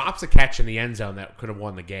 Drops a catch in the end zone that could have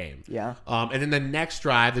won the game. Yeah. And then the next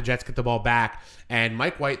drive, the Jets get the ball back, and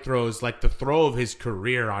Mike White throws like the throw of his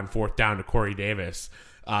career on 4th down to Corey Davis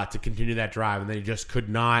to continue that drive, and then he just could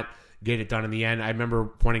not get it done in the end. I remember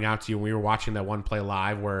pointing out to you when we were watching that one play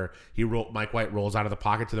live where Mike White rolls out of the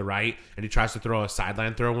pocket to the right, and he tries to throw a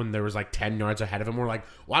sideline throw when there was like 10 yards ahead of him. We're like,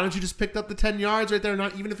 why don't you just pick up the 10 yards right there?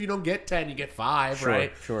 Not even if you don't get 10, you get 5,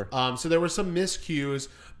 right? Sure. So there were some miscues,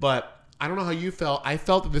 but I don't know how you felt. I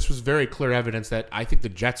felt that this was very clear evidence that I think the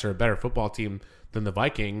Jets are a better football team than the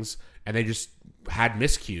Vikings, and they just had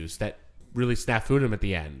miscues that really snafu'd them at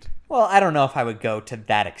the end. Well, I don't know if I would go to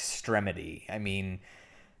that extremity. I mean,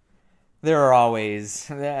 there are always...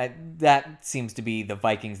 That seems to be the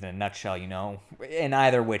Vikings in a nutshell, in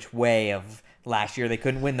either which way of... Last year they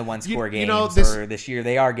couldn't win the one-score games, or this year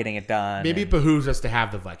they are getting it done. Maybe it behooves us to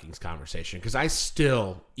have the Vikings conversation, because I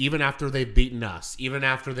still, even after they've beaten us, even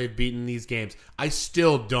after they've beaten these games, I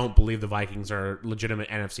still don't believe the Vikings are a legitimate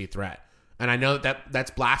NFC threat. And I know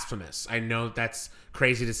that's blasphemous. I know that's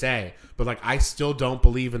crazy to say, but like I still don't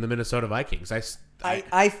believe in the Minnesota Vikings.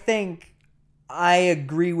 I think I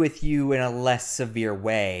agree with you in a less severe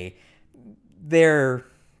way. They're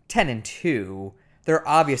 10-2. They're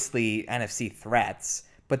obviously NFC threats,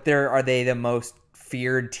 but are they the most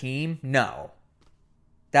feared team? No.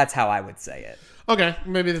 That's how I would say it. Okay,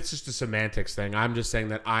 maybe that's just a semantics thing. I'm just saying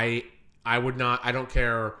that I would not. I don't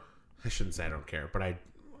care. I shouldn't say I don't care, but I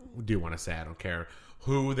do want to say I don't care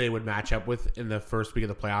who they would match up with in the first week of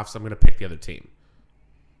the playoffs. I'm going to pick the other team.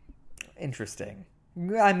 Interesting.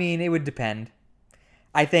 I mean, it would depend.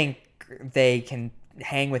 I think they can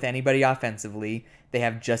hang with anybody offensively. They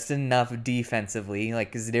have just enough defensively.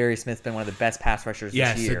 Like Zadarius Smith's been one of the best pass rushers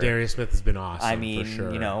this year. Yes, Zadarius Smith has been awesome. I mean, for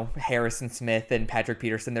sure. Harrison Smith and Patrick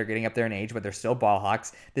Peterson, they're getting up there in age, but they're still ball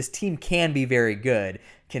hawks. This team can be very good.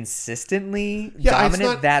 Consistently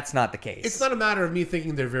dominant, that's not the case. It's not a matter of me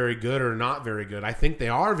thinking they're very good or not very good. I think they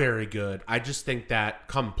are very good. I just think that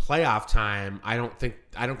come playoff time, I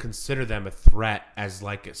don't consider them a threat as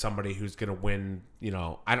like somebody who's going to win.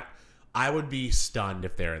 I would be stunned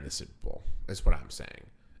if they're in the Super Bowl. Is what I'm saying.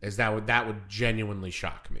 Is that would genuinely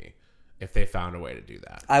shock me if they found a way to do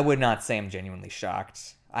that. I would not say I'm genuinely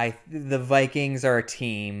shocked. The Vikings are a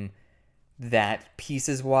team that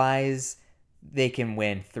pieces wise, they can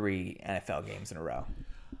win 3 NFL games in a row.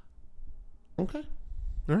 Okay.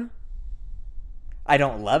 All right. I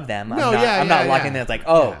don't love them. I'm I'm not locking them. It's like,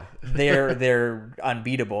 they're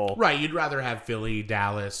unbeatable. Right. You'd rather have Philly,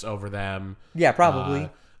 Dallas over them. Yeah, probably.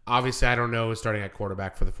 Obviously, I don't know starting at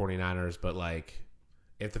quarterback for the 49ers, but like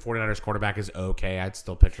if the 49ers quarterback is okay, I'd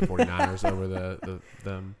still pick the 49ers over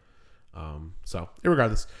them. So,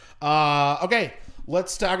 irregardless. Okay,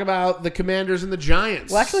 let's talk about the Commanders and the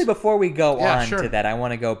Giants. Well, actually, before we go to that, I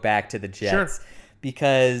want to go back to the Jets. Sure.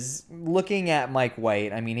 Because looking at Mike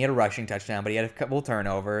White, I mean, he had a rushing touchdown, but he had a couple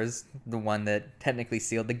turnovers, the one that technically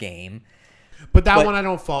sealed the game. But that one I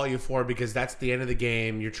don't fault you for because that's the end of the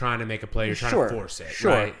game. You're trying to make a play. You're trying to force it.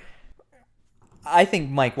 Right? I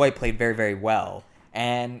think Mike White played very, very well.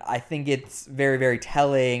 And I think it's very, very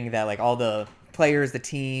telling that like all the players, the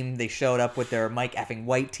team, they showed up with their Mike effing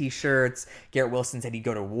White t-shirts. Garrett Wilson said he'd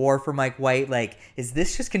go to war for Mike White. Like, is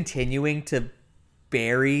this just continuing to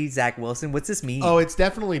bury Zach Wilson? What's this mean? Oh, it's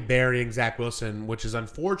definitely burying Zach Wilson, which is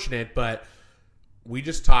unfortunate, but we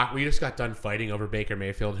just got done fighting over Baker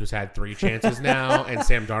Mayfield, who's had 3 chances now, and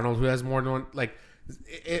Sam Darnold, who has more than one. Like,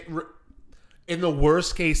 in the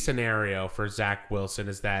worst case scenario for Zach Wilson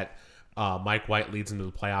is that Mike White leads into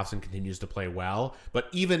the playoffs and continues to play well. But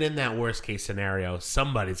even in that worst case scenario,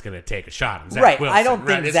 somebody's going to take a shot at Zach Wilson. I don't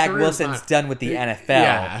think Zach Wilson's done with the NFL.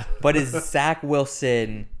 Yeah. But is Zach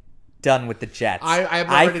Wilson done with the Jets?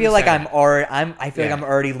 I feel like I'm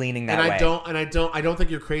already leaning that way. I don't think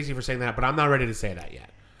you're crazy for saying that, but I'm not ready to say that yet.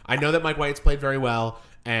 I know that Mike White's played very well,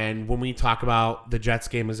 and when we talk about the Jets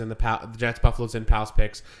game is in the Jets Buffalo's in Pal's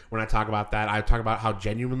picks, when I talk about that, I talk about how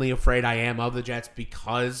genuinely afraid I am of the Jets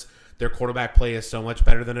because their quarterback play is so much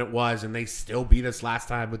better than it was, and they still beat us last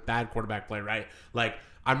time with bad quarterback play, right? Like,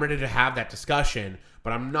 I'm ready to have that discussion,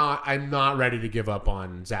 but I'm not ready to give up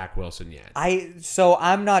on Zach Wilson yet. So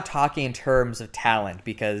I'm not talking in terms of talent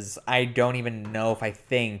because I don't even know if I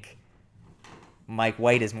think Mike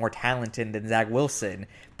White is more talented than Zach Wilson,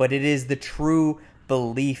 but it is the true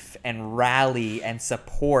belief and rally and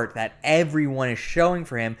support that everyone is showing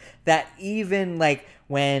for him that even like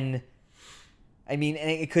when... I mean,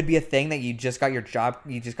 it could be a thing that you just got your job,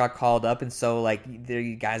 you just got called up, and so, like,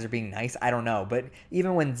 you guys are being nice. I don't know. But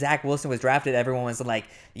even when Zach Wilson was drafted, everyone was like,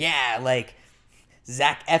 yeah, like,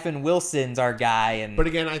 Zach effing Wilson's our guy. But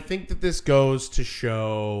again, I think that this goes to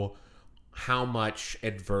show how much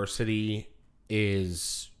adversity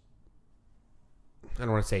is, I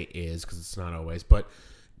don't want to say is, because it's not always, but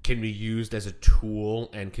can be used as a tool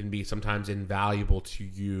and can be sometimes invaluable to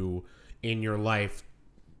you in your life.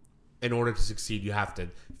 In order to succeed, you have to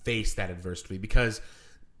face that adversity because,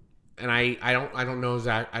 and I don't know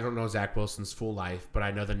Zach Wilson's full life, but I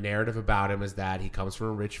know the narrative about him is that he comes from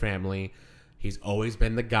a rich family. He's always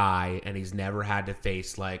been the guy, and he's never had to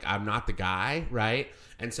face like I'm not the guy, right?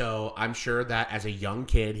 And so I'm sure that as a young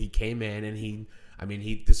kid, he came in and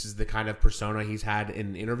this is the kind of persona he's had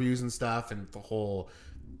in interviews and stuff, and the whole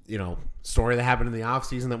story that happened in the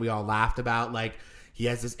offseason that we all laughed about, like. He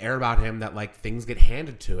has this air about him that, like, things get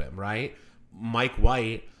handed to him, right? Mike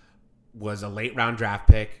White was a late-round draft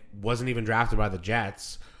pick, wasn't even drafted by the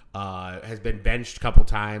Jets, has been benched a couple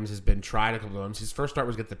times, has been tried a couple times. His first start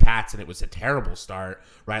was against the Pats, and it was a terrible start,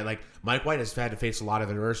 right? Like, Mike White has had to face a lot of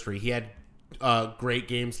adversity. He had great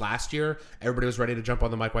games last year, everybody was ready to jump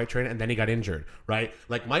on the Mike White train, and then he got injured, right?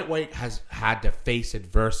 Like, Mike White has had to face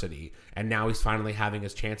adversity, and now he's finally having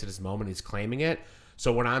his chance at his moment. He's claiming it.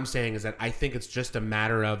 So what I'm saying is that I think it's just a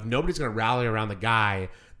matter of nobody's going to rally around the guy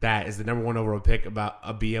that is the number one overall pick about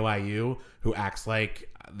a BYU who acts like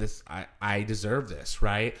this. I deserve this,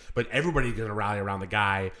 right? But everybody's going to rally around the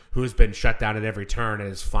guy who's been shut down at every turn and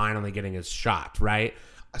is finally getting his shot, right?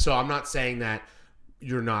 So I'm not saying that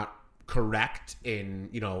you're not correct in,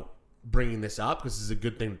 bringing this up, because this is a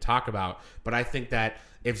good thing to talk about. But I think that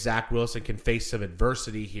if Zach Wilson can face some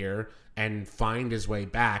adversity here and find his way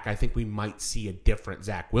back, I think we might see a different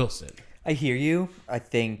Zach Wilson. I hear you. I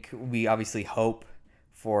think we obviously hope,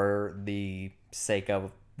 for the sake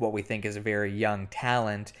of what we think is a very young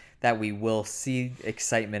talent, that we will see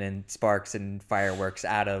excitement and sparks and fireworks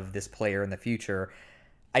out of this player in the future.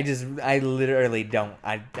 I literally don't.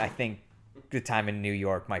 I think the time in New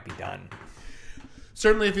York might be done.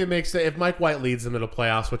 Certainly, if Mike White leads them to the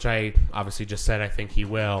playoffs, which I obviously just said I think he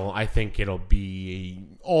will, I think it'll be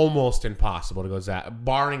almost impossible to go Zach.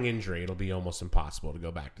 Barring injury, it'll be almost impossible to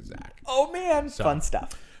go back to Zach. Oh, man. Fun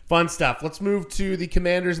stuff. Fun stuff. Let's move to the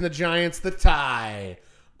Commanders and the Giants, the tie.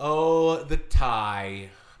 Oh, the tie.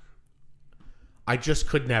 I just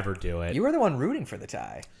could never do it. You were the one rooting for the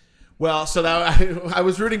tie. Well, so that I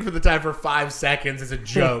was rooting for the tie for 5 seconds as a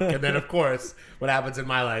joke, and then, of course, what happens in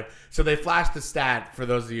my life. So they flashed the stat, for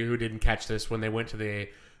those of you who didn't catch this, when they went to the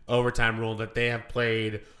overtime rule, that they have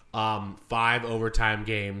played 5 overtime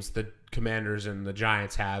games, the Commanders and the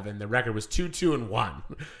Giants have, and the record was 2-2-1.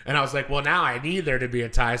 And I was like, well, now I need there to be a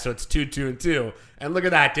tie, so it's 2-2-2. And look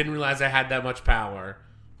at that. Didn't realize I had that much power.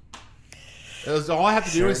 All I have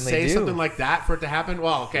to do is say something like that for it to happen?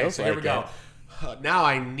 Well, okay, so here we go. Now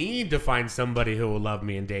I need to find somebody who will love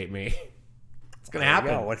me and date me. It's going to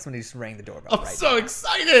happen. What if somebody just rang the doorbell? I'm so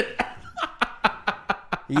excited.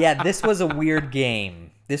 Yeah, this was a weird game.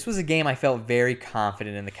 This was a game I felt very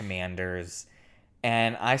confident in the Commanders.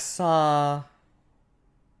 And I saw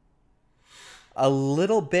a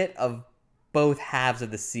little bit of both halves of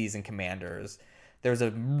the season Commanders. There was a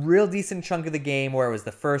real decent chunk of the game where it was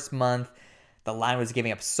the first month. The line was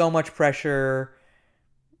giving up so much pressure.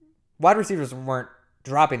 Wide receivers weren't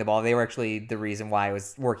dropping the ball. They were actually the reason why it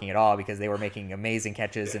was working at all, because they were making amazing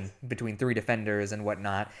catches in between 3 defenders and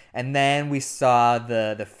whatnot. And then we saw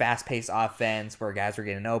the fast-paced offense where guys were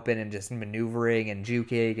getting open and just maneuvering and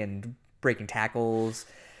juking and breaking tackles.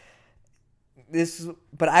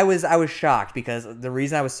 But I was shocked, because the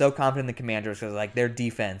reason I was so confident in the Commanders was their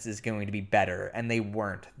defense is going to be better, and they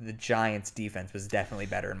weren't. The Giants' defense was definitely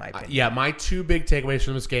better in my opinion. Yeah, my 2 big takeaways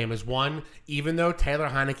from this game is, one, even though Taylor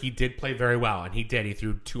Heineke did play very well, and he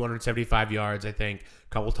threw 275 yards, I think, a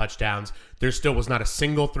couple touchdowns, there still was not a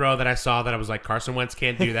single throw that I saw that I was like, Carson Wentz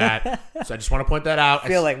can't do that. So I just want to point that out. I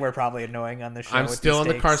feel like we're probably annoying on the show. I'm still on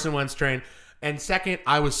the Carson Wentz train. And second,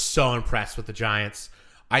 I was so impressed with the Giants.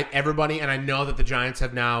 Everybody, and I know that the Giants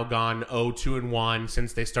have now gone 0-2-1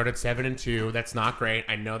 since they started 7-2. That's not great.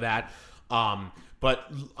 I know that. But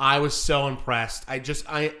I was so impressed.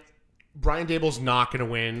 Brian Daboll's not going to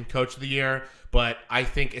win Coach of the Year, but I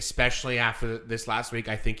think especially after this last week,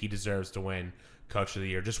 I think he deserves to win Coach of the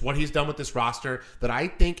Year. Just what he's done with this roster that I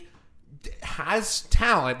think has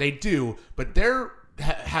talent. They do, but they're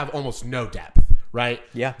have almost no depth, right?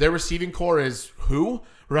 Yeah. Their receiving core is who,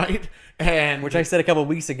 right? And which I said a couple of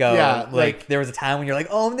weeks ago. Yeah, like there was a time when you're like,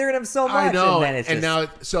 oh, they're gonna have so much. I know, and then it's and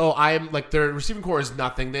just... now so I'm like their receiving core is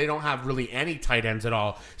nothing. They don't have really any tight ends at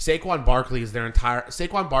all. Saquon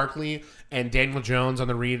Barkley and Daniel Jones on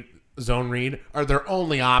the zone read are their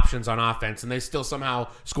only options on offense, and they still somehow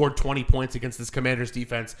scored 20 points against this Commanders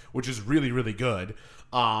defense, which is really, really good.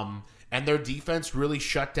 And their defense really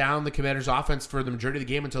shut down the Commanders' offense for the majority of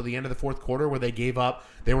the game until the end of the fourth quarter, where they gave up.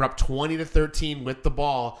 They were up 20-13 with the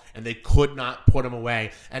ball, and they could not put them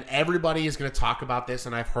away. And everybody is going to talk about this,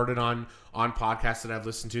 and I've heard it on podcasts that I've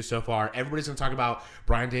listened to so far. Everybody's going to talk about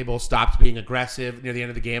Brian Daboll stopped being aggressive near the end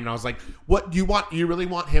of the game. And I was like, what do you want? You really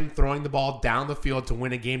want him throwing the ball down the field to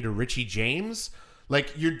win a game to Richie James?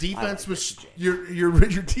 Like your defense was your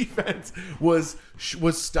defense was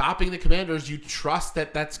stopping the Commanders. You trust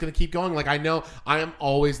that that's going to keep going. Like I know I am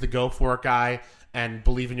always the go for it guy and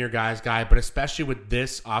believe in your guys guy, but especially with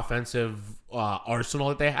this offensive arsenal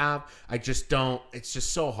that they have, I just don't. It's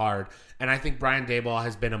just so hard. And I think Brian Daboll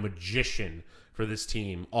has been a magician for this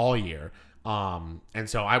team all year. And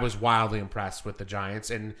so I was wildly impressed with the Giants.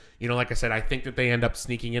 And, you know, like I said, I think that they end up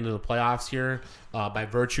sneaking into the playoffs here by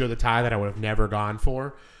virtue of the tie that I would have never gone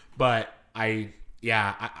for. But I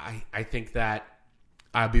think that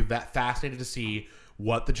I'd be fascinated to see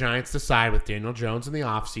what the Giants decide with Daniel Jones in the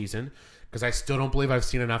offseason. because I still don't believe I've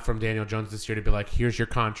seen enough from Daniel Jones this year to be like, here's your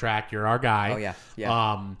contract, you're our guy. Oh,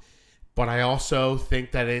 yeah. But I also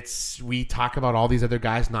think that we talk about all these other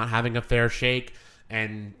guys not having a fair shake,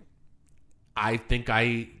 and I think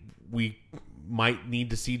we might need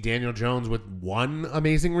to see Daniel Jones with one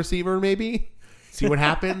amazing receiver, maybe. See what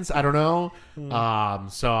happens. I don't know.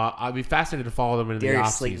 So I'll be fascinated to follow them in the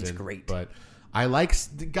offseason. Slayton's great. But I like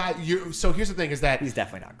the guy. So here's the thing: is that he's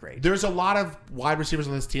definitely not great. There's a lot of wide receivers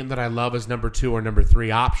on this team that I love as number 2 or number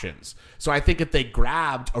 3 options. So I think if they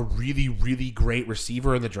grabbed a really, really great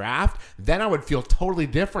receiver in the draft, then I would feel totally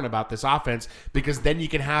different about this offense, because then you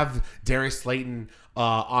can have Darius Slayton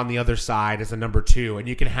on the other side as a number 2, and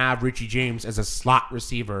you can have Richie James as a slot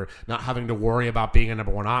receiver, not having to worry about being a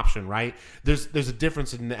number 1 option, right? There's a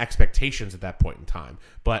difference in the expectations at that point in time.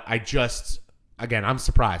 But I'm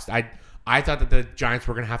surprised. I thought that the Giants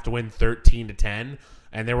were going to have to win 13-10,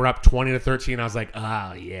 and they were up 20-13. I was like,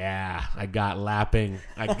 oh, yeah, I got Lapping.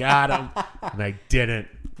 I got him, and I didn't.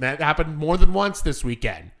 That happened more than once this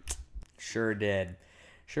weekend. Sure did.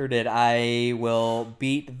 I will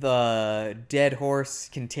beat the dead horse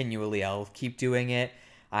continually. I'll keep doing it.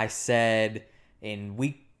 I said in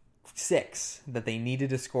week 6 that they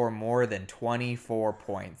needed to score more than 24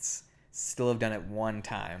 points. Still have done it one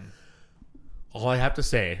time. All I have to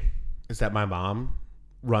say is that my mom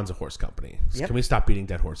runs a horse company. So Yep. Can we stop beating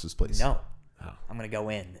dead horses, please? No. Oh. I'm going to go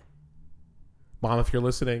in. Mom, if you're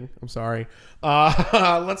listening, I'm sorry.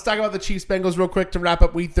 Let's talk about the Chiefs-Bengals real quick to wrap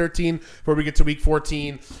up Week 13 before we get to Week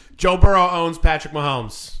 14. Joe Burrow owns Patrick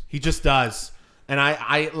Mahomes. He just does. And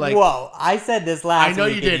I like... Whoa, I said this last week. I know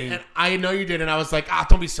you did. And I know you did. And I was like,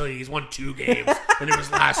 don't be silly. He's won 2 games. And it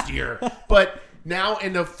was last year. But now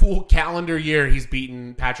in the full calendar year, he's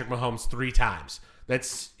beaten Patrick Mahomes 3 times.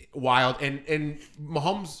 That's wild. And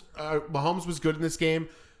Mahomes was good in this game.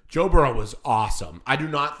 Joe Burrow was awesome. I do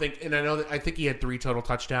not think, and I think he had 3 total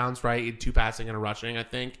touchdowns, right? He had 2 passing and a rushing, I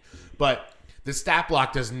think. But the stat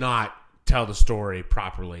block does not tell the story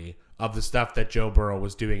properly of the stuff that Joe Burrow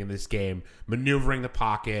was doing in this game. Maneuvering the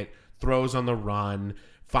pocket, throws on the run,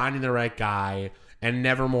 finding the right guy, and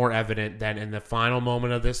never more evident than in the final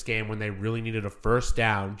moment of this game when they really needed a first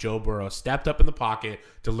down. Joe Burrow stepped up in the pocket,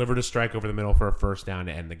 delivered a strike over the middle for a first down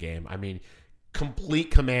to end the game. I mean,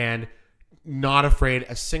 complete command. Not afraid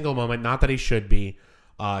a single moment, not that he should be,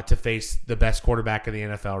 to face the best quarterback in the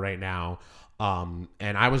NFL right now.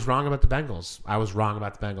 And I was wrong about the Bengals.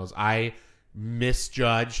 I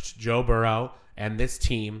misjudged Joe Burrow and this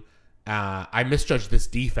team. I misjudged this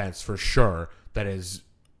defense for sure that is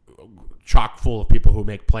chock full of people who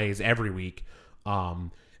make plays every week. And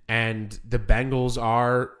the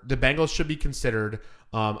Bengals should be considered.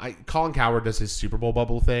 Colin Cowherd does his Super Bowl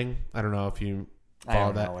bubble thing. I don't know if you... I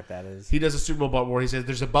don't know what that is. He does a Super Bowl bubble where he says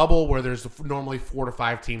there's a bubble where there's normally 4 to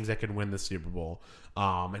 5 teams that can win the Super Bowl.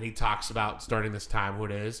 And he talks about starting this time who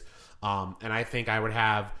it is. And I think I would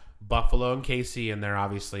have Buffalo and KC in there,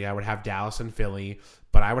 obviously. I would have Dallas and Philly.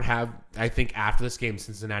 But I think after this game,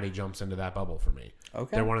 Cincinnati jumps into that bubble for me.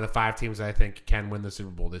 Okay. They're one of the 5 teams that I think can win the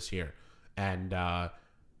Super Bowl this year. And,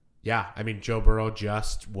 Joe Burrow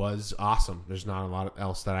just was awesome. There's not a lot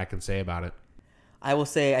else that I can say about it. I will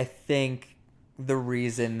say I think the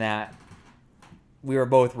reason that we were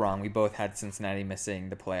both wrong, we both had Cincinnati missing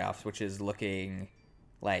the playoffs, which is looking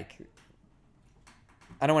like,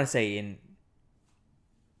 I don't want to say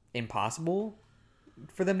impossible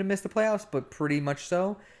for them to miss the playoffs, but pretty much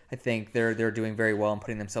so. I think they're doing very well and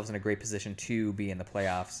putting themselves in a great position to be in the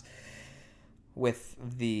playoffs with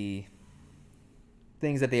the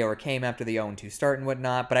things that they overcame after the 0-2 start and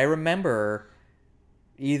whatnot. But I remember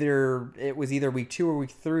it was either week 2 or week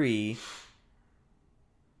 3,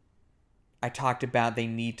 I talked about they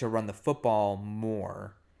need to run the football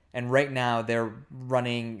more. And right now they're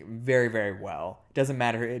running very, very well. It doesn't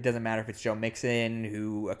matter if it's Joe Mixon,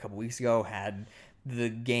 who a couple weeks ago had the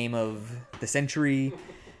game of the century.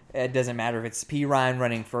 It doesn't matter if it's P. Ryan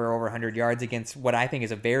running for over 100 yards against what I think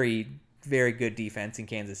is a very, very good defense in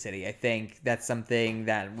Kansas City. I think that's something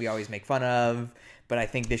that we always make fun of. But I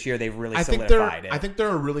think this year they've really solidified it. I think they're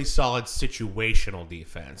a really solid situational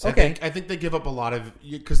defense. Okay. I think they give up a lot of,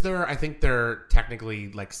 because I think they're technically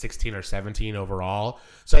like 16 or 17 overall.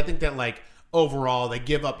 So I think that like overall they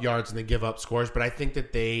give up yards and they give up scores, but I think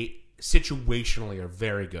that they situationally are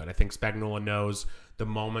very good. I think Spagnuolo knows the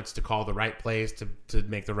moments to call the right plays to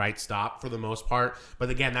make the right stop for the most part. But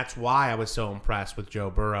again, that's why I was so impressed with Joe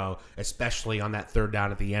Burrow, especially on that third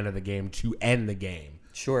down at the end of the game to end the game.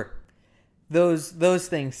 Sure. Those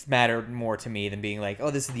things matter more to me than being like,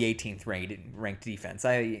 oh, this is the 18th ranked defense.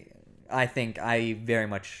 I think I very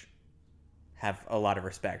much have a lot of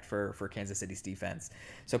respect for Kansas City's defense.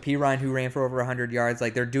 So Perine, who ran for over 100 yards,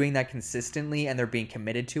 like they're doing that consistently and they're being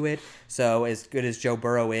committed to it. So as good as Joe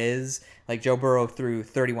Burrow is, like Joe Burrow threw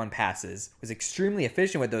 31 passes, was extremely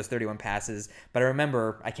efficient with those 31 passes. But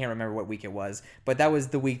I can't remember what week it was, but that was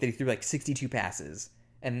the week that he threw like 62 passes.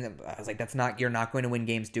 And I was like, you're not going to win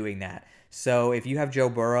games doing that. So if you have Joe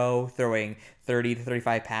Burrow throwing 30 to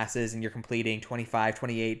 35 passes and you're completing 25,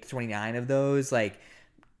 28, 29 of those, like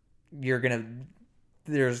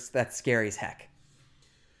that's scary as heck.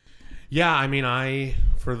 Yeah, I mean,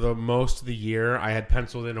 for the most of the year, I had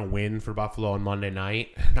penciled in a win for Buffalo on Monday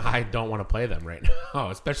night. I don't want to play them right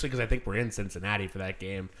now, especially because I think we're in Cincinnati for that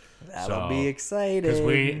game. That'll be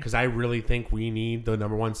exciting. Because I really think we need the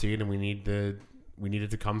number 1 seed and we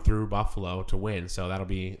needed to come through Buffalo to win. So it'll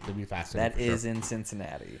be fascinating. That is in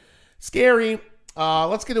Cincinnati. Scary.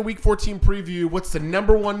 Let's get a Week 14 preview. What's the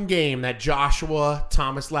number 1 game that Joshua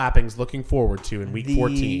Thomas Lapping's looking forward to in Week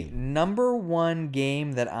 14? The number 1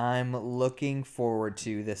 game that I'm looking forward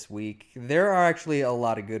to this week, there are actually a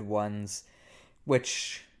lot of good ones,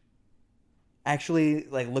 which actually,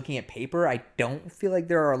 like looking at paper, I don't feel like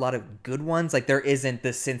there are a lot of good ones. Like there isn't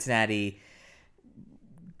the Cincinnati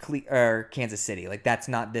or Kansas City. Like that's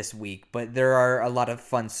not this week, but there are a lot of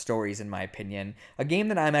fun stories in my opinion. A game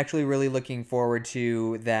that I'm actually really looking forward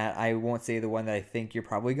to that I won't say the one that I think you're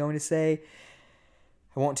probably going to say.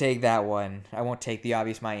 I won't take that one. I won't take the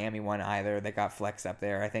obvious Miami one either that got flexed up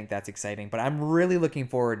there. I think that's exciting, but I'm really looking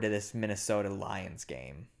forward to this Minnesota Lions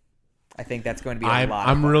game. I think that's going to be a lot of fun.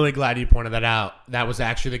 I'm really glad you pointed that out. That was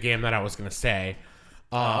actually the game that I was going to say.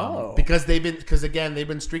 Because they've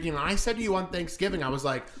been streaking. And I said to you on Thanksgiving, I was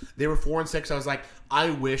like, they were 4-6. I was like, I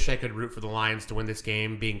wish I could root for the Lions to win this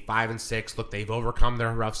game, being 5-6. Look, they've overcome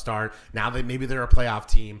their rough start. Now maybe they're a playoff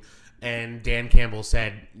team. And Dan Campbell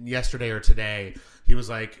said yesterday or today, he was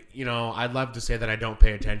like, I'd love to say that I don't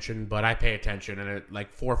pay attention, but I pay attention. And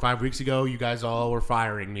like 4 or 5 weeks ago, you guys all were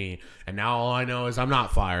firing me, and now all I know is I'm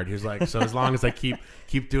not fired. He was like, so as long as I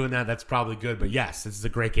keep doing that, that's probably good. But yes, this is a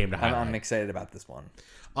great game to highlight. I'm excited about this one.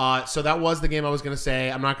 So that was the game I was going to say.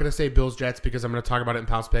 I'm not going to say Bills-Jets because I'm going to talk about it in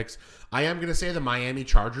Pals Picks. I am going to say the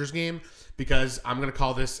Miami-Chargers game because I'm going to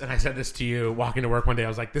call this, and I said this to you walking to work one day, I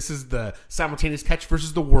was like, this is the simultaneous catch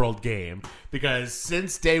versus the world game. Because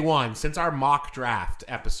since day one, since our mock draft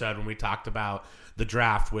episode when we talked about the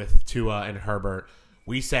draft with Tua and Herbert,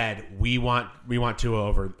 we said we want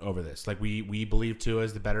Tua over this. Like we believe Tua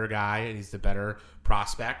is the better guy and he's the better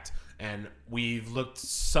prospect. And we've looked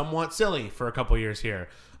somewhat silly for a couple years here.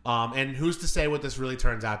 And who's to say what this really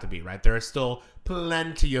turns out to be, right? There are still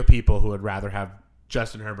plenty of people who would rather have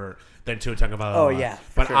Justin Herbert than Tua Tagovailoa. Oh, yeah.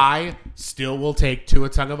 But sure. I still will take Tua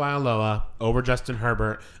Tagovailoa over Justin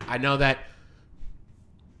Herbert. I know that.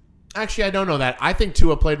 Actually, I don't know that. I think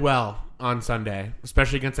Tua played well on Sunday,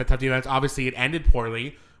 especially against that tough defense. Obviously, it ended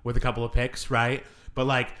poorly with a couple of picks, right?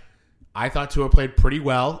 But, I thought Tua played pretty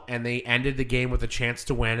well, and they ended the game with a chance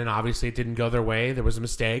to win, and obviously it didn't go their way. There was a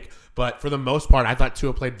mistake. But for the most part, I thought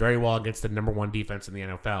Tua played very well against the number 1 defense in the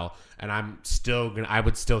NFL, and I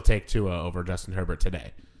would still take Tua over Justin Herbert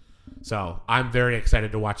today. So I'm very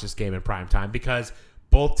excited to watch this game in prime time because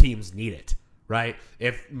both teams need it, right?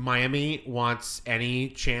 If Miami wants any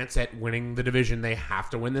chance at winning the division, they have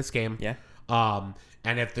to win this game. Yeah.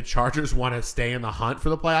 And if the Chargers want to stay in the hunt for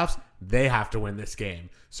the playoffs, they have to win this game.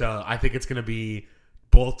 So I think it's going to be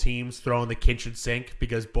both teams throwing the kitchen sink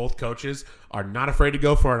because both coaches are not afraid to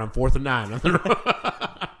go for it on 4th and 9.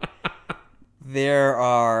 There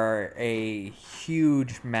are a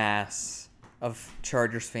huge mass of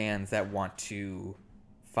Chargers fans that want to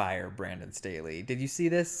fire Brandon Staley. Did you see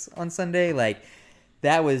this on Sunday?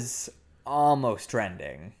 That was almost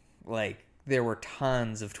trending. There were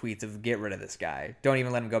tons of tweets of get rid of this guy. Don't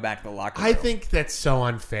even let him go back to the locker room. I think that's so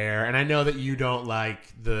unfair. And I know that you don't like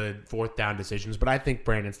the 4th down decisions, but I think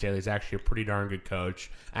Brandon Staley is actually a pretty darn good coach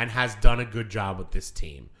and has done a good job with this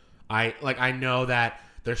team. I know that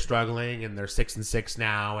they're struggling and they're 6-6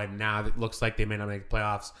 now, and now it looks like they may not make the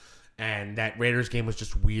playoffs. And that Raiders game was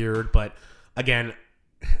just weird. But again,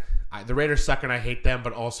 the Raiders suck and I hate them,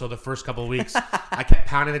 but also the first couple of weeks, I kept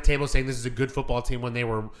pounding the table saying this is a good football team when they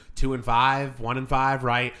were 2-5, 1-5,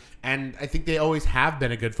 right? And I think they always have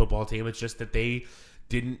been a good football team. It's just that they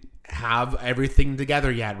didn't have everything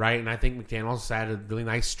together yet, right? And I think McDaniels had a really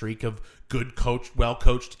nice streak of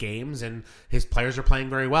well-coached games, and his players are playing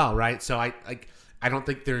very well, right? So I don't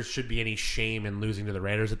think there should be any shame in losing to the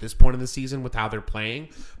Raiders at this point in the season with how they're playing.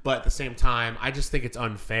 But at the same time, I just think it's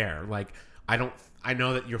unfair. I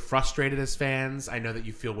know that you're frustrated as fans. I know that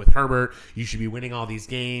you feel with Herbert, you should be winning all these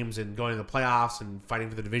games and going to the playoffs and fighting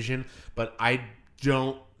for the division. But I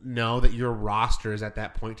don't know that your roster is at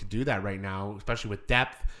that point to do that right now, especially with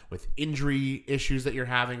depth, with injury issues that you're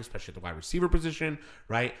having, especially at the wide receiver position,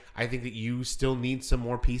 right? I think that you still need some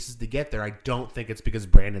more pieces to get there. I don't think it's because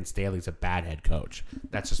Brandon Staley's a bad head coach.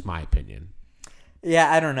 That's just my opinion.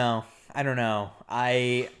 Yeah, I don't know.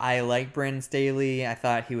 I like Brandon Staley. I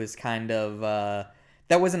thought he was kind of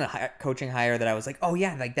that wasn't a coaching hire that I was like, oh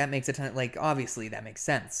yeah, like that makes a ton. Like obviously that makes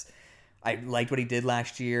sense. I liked what he did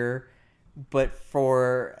last year, but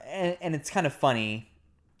and it's kind of funny.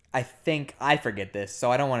 I think I forget this,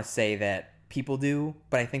 so I don't want to say that people do,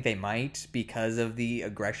 but I think they might because of the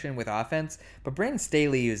aggression with offense. But Brandon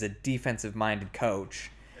Staley is a defensive-minded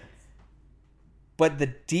coach. But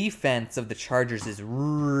the defense of the Chargers is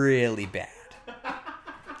really bad.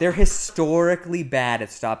 They're historically bad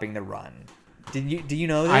at stopping the run. Do you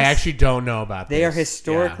know this? I actually don't know about this. They are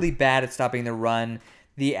historically bad at stopping the run.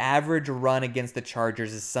 The average run against the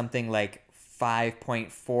Chargers is something like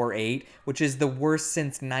 5.48, which is the worst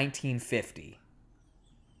since 1950.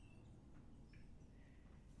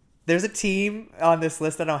 There's a team on this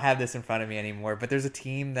list. I don't have this in front of me anymore, but there's a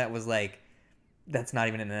team that was like, that's not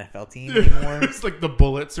even an NFL team anymore. It's like the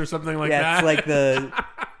Bullets or something like that.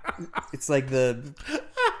 It's like the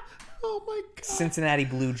oh my God. Cincinnati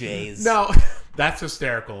Blue Jays. No, that's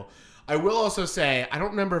hysterical. I will also say, I don't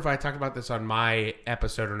remember if I talked about this on my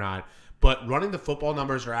episode or not, but running the football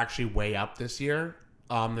numbers are actually way up this year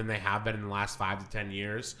than they have been in the last 5 to 10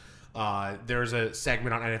 years. There's a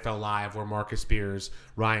segment on NFL Live where Marcus Spears,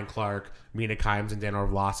 Ryan Clark, Mina Kimes, and Dan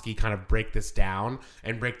Orlovsky kind of break this down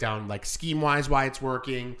and break down like scheme-wise why it's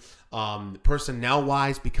working,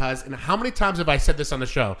 personnel-wise because, and how many times have I said this on the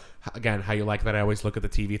show? Again, how you like that I always look at the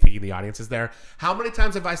TV thinking the audience is there. How many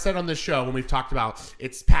times have I said on this show when we've talked about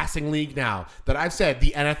it's passing league now that I've said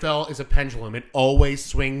the NFL is a pendulum. It always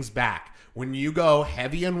swings back. When you go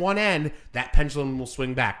heavy on one end, that pendulum will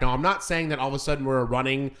swing back. Now, I'm not saying that all of a sudden we're a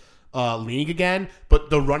running league again, but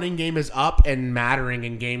the running game is up and mattering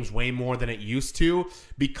in games way more than it used to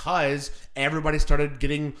because everybody started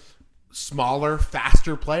getting smaller,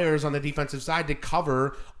 faster players on the defensive side to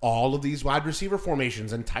cover all of these wide receiver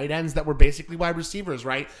formations and tight ends that were basically wide receivers,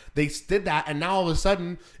 right? They did that, and now all of a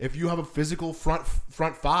sudden, if you have a physical front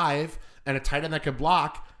five and a tight end that can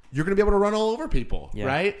block, you're going to be able to run all over people,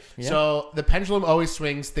 right? Yeah. So the pendulum always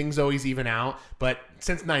swings. Things always even out. But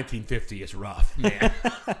since 1950, it's rough, man.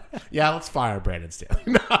 Yeah, let's fire Brandon Staley.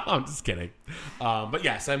 No, I'm just kidding. But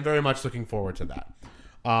yes, I'm very much looking forward to that.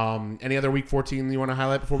 Any other Week 14 you want to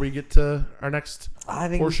highlight before we get to our next I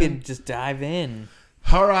think portion? We can just dive in.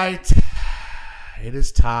 All right. It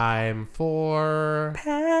is time for...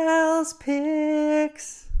 Pals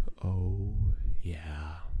Picks. Oh,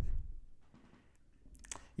 yeah.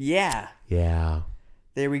 Yeah.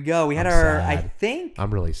 There we go. We had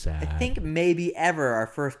I'm really sad. I think maybe ever our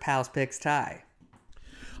first Pals Picks tie.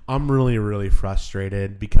 I'm really, really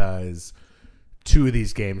frustrated because 2 of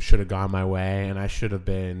these games should have gone my way, and I should have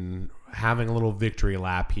been having a little victory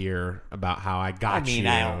lap here about how I got you.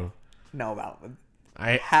 I don't know about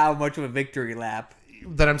how much of a victory lap.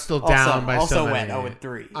 That I'm still down by so many. Also went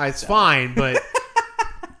 0-3. It's fine, but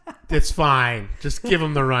it's fine. Just give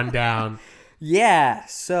them the rundown. Yeah,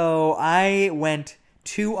 so I went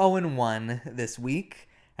 2-0-1 this week.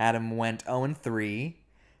 Adam went 0-3.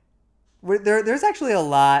 There's actually a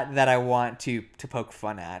lot that I want to poke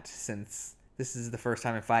fun at since this is the first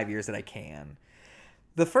time in 5 years that I can.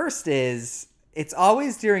 The first is, it's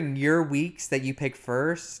always during your weeks that you pick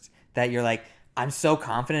first that you're like, I'm so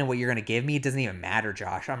confident in what you're going to give me. It doesn't even matter,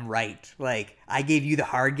 Josh. I'm right. Like, I gave you the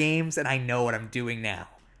hard games, and I know what I'm doing now.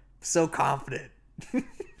 So confident.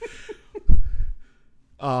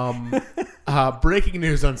 Breaking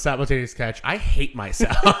news on Simultaneous Catch. I hate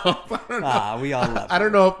myself. We all love you. I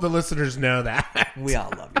don't know if the listeners know that. We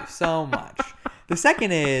all love you so much. The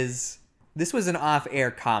second is, this was an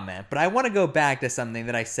off-air comment, but I want to go back to something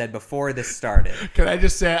that I said before this started. Can I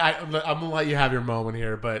just say, I'm going to let you have your moment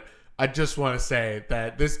here, but I just want to say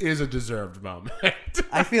that this is a deserved moment.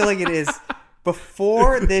 I feel like it is.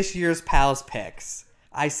 Before this year's Pals Picks,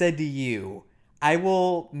 I said to you, I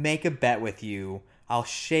will make a bet with you. I'll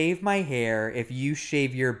shave my hair if you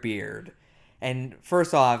shave your beard. And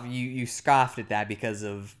first off, you scoffed at that because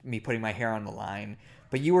of me putting my hair on the line.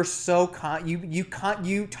 But you were so you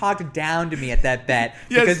talked down to me at that bet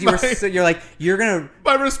because you're like, you're gonna.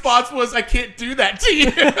 My response was, I can't do that to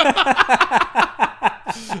you.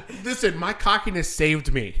 Listen, my cockiness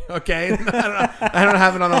saved me. Okay, I don't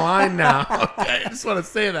have it on the line now. Okay, I just want to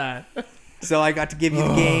say that. So I got to give you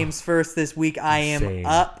the games first this week. I am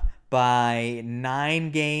up by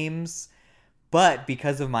 9 games, but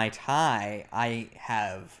because of my tie,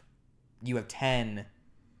 you have 10,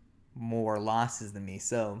 more losses than me.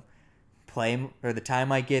 So the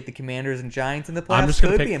time I get the Commanders and Giants in the playoffs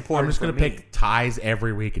could be important. I'm just going to pick ties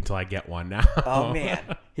every week until I get one now. Oh, man.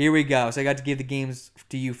 Here we go. So I got to give the games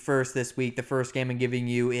to you first this week. The first game I'm giving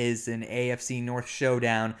you is an AFC North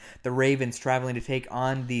showdown. The Ravens traveling to take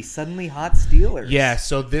on the suddenly hot Steelers. Yeah,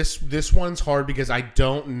 so this one's hard because I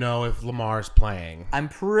don't know if Lamar's playing. I'm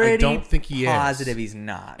pretty I don't think he positive is. He's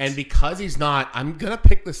not. And because he's not, I'm going to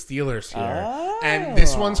pick the Steelers here. Oh. And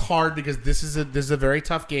this one's hard because this is a very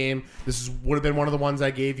tough game. This would have been one of the ones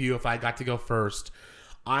I gave you if I got to go first.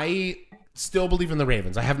 I still believe in the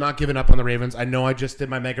Ravens. I have not given up on the Ravens. I know I just did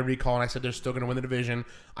my mega recall and I said they're still going to win the division.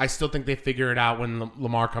 I still think they figure it out when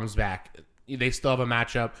Lamar comes back. They still have a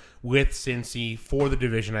matchup with Cincy for the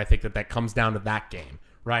division. I think that comes down to that game,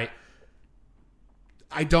 right?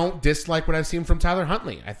 I don't dislike what I've seen from Tyler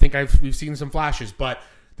Huntley. I think we've seen some flashes, but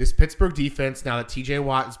this Pittsburgh defense, now that TJ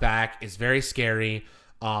Watt is back, is very scary.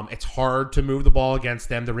 It's hard to move the ball against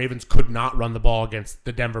them. The Ravens could not run the ball against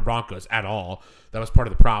the Denver Broncos at all. That was part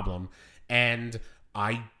of the problem. And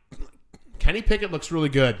Kenny Pickett looks really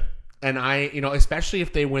good. And especially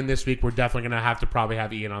if they win this week, we're definitely going to have to probably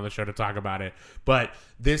have Ian on the show to talk about it. But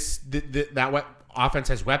that offense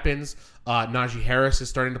has weapons. Najee Harris is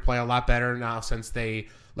starting to play a lot better now since I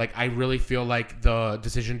really feel like the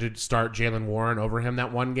decision to start Jaylen Warren over him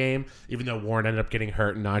that one game, even though Warren ended up getting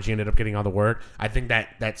hurt and Najee ended up getting all the work, I think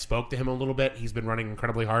that spoke to him a little bit. He's been running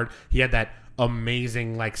incredibly hard. He had that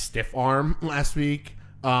amazing stiff arm last week,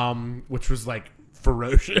 which was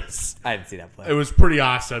ferocious. I didn't see that play. It was pretty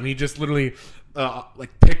awesome. He just literally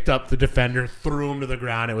picked up the defender, threw him to the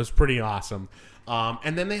ground. It was pretty awesome.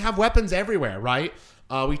 And then they have weapons everywhere, right?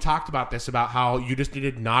 We talked about this, about how you just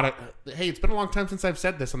needed hey, it's been a long time since I've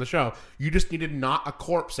said this on the show. You just needed not a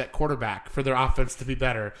corpse at quarterback for their offense to be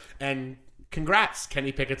better. And congrats,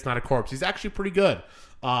 Kenny Pickett's not a corpse. He's actually pretty good.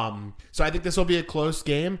 So I think this will be a close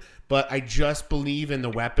game, but I just believe in the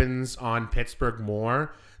weapons on Pittsburgh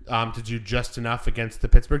more to do just enough against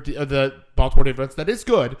the Baltimore defense. That is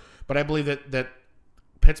good, but I believe that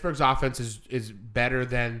Pittsburgh's offense is better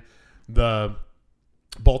than the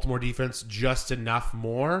Baltimore defense, just enough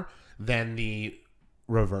more than the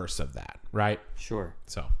reverse of that, right? Sure.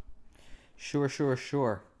 So. Sure.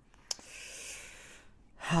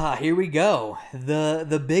 Here we go.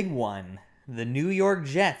 The big one. The New York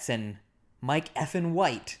Jets and Mike effing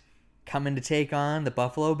White coming to take on the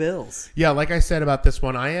Buffalo Bills. Yeah, like I said about this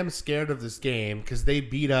one, I am scared of this game because they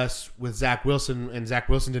beat us with Zach Wilson, and Zach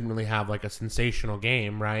Wilson didn't really have a sensational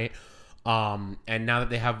game, right? And now that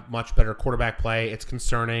they have much better quarterback play, it's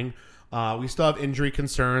concerning. We still have injury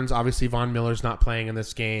concerns. Obviously, Von Miller's not playing in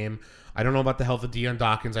this game. I don't know about the health of Deion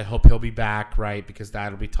Dawkins. I hope he'll be back, right? Because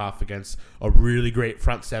that'll be tough against a really great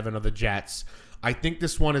front seven of the Jets. I think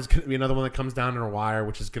this one is going to be another one that comes down to a wire,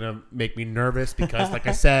 which is going to make me nervous because, like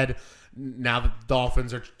I said, now that the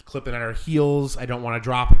Dolphins are clipping at our heels, I don't want to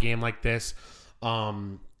drop a game like this.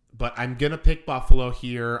 But I'm going to pick Buffalo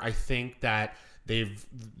here. I think that they're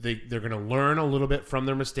going to learn a little bit from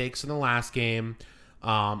their mistakes in the last game.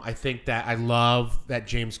 I think that I love that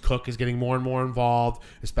James Cook is getting more and more involved,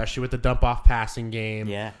 especially with the dump-off passing game.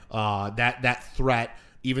 Yeah. That threat,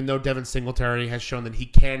 even though Devin Singletary has shown that he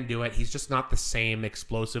can do it, he's just not the same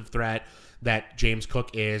explosive threat that James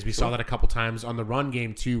Cook is. We saw that a couple times on the run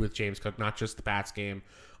game, too, with James Cook, not just the pass game.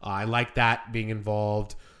 I like that being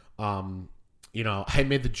involved. I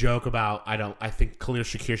made the joke about I think Khalil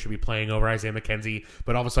Shakir should be playing over Isaiah McKenzie,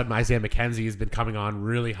 but all of a sudden Isaiah McKenzie has been coming on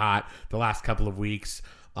really hot the last couple of weeks.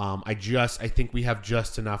 I think we have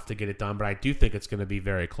just enough to get it done, but I do think it's going to be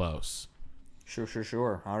very close.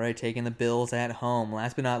 Sure. All right, taking the Bills at home.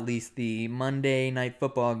 Last but not least, the Monday Night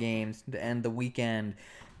Football games to end the weekend.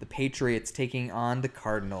 The Patriots taking on the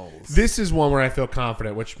Cardinals. This is one where I feel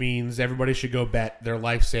confident, which means everybody should go bet their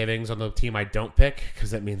life savings on the team I don't pick,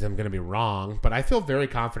 because that means I'm going to be wrong. But I feel very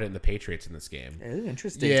confident in the Patriots in this game.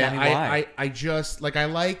 Interesting. Yeah, Tell me why. I just I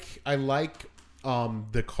like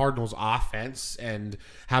the Cardinals' offense, and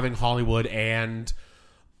having Hollywood and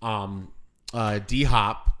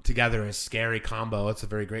D-Hop together is a scary combo. It's a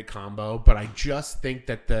very great combo, but I just think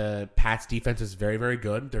that the Pats defense is very, very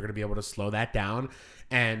good. They're going to be able to slow that down,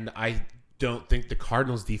 and I don't think the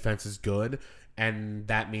Cardinals defense is good, and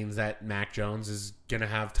that means that Mac Jones is going to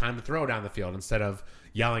have time to throw down the field instead of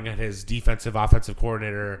yelling at his offensive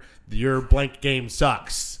coordinator, "Your blank game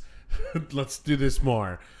sucks. Let's do this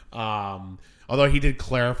more." Although he did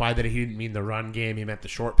clarify that he didn't mean the run game, he meant the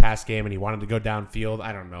short pass game, and he wanted to go downfield.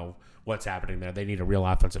 I don't know what's happening there. They need a real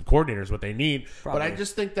offensive coordinator is what they need. Probably. But I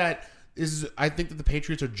just think that the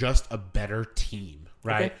Patriots are just a better team,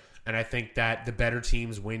 right? Okay. And I think that the better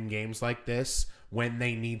teams win games like this when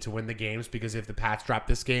they need to win the games, because if the Pats drop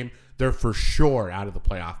this game, they're for sure out of the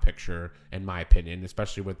playoff picture, in my opinion,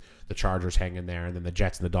 especially with the Chargers hanging there and then the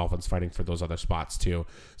Jets and the Dolphins fighting for those other spots too.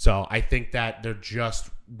 So I think that there just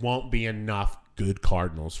won't be enough good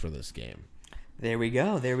Cardinals for this game. There we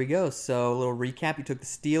go. So a little recap. You took the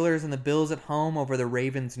Steelers and the Bills at home over the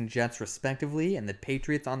Ravens and Jets respectively, and the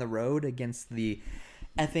Patriots on the road against the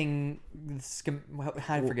I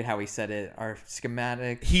forget how he said it. Our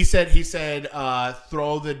schematic. He said,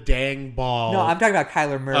 throw the dang ball. No, I'm talking about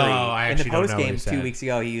Kyler Murray. I in the actually don't know post what game he said. 2 weeks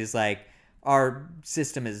ago, he was like, "Our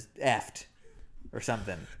system is effed," or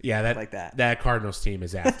something. Yeah, like that. That Cardinals team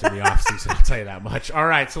is after the offseason, I'll tell you that much. All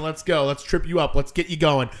right, so let's go. Let's trip you up. Let's get you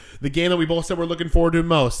going. The game that we both said we're looking forward to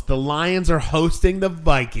most. The Lions are hosting the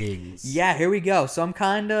Vikings. Yeah, here we go. So I'm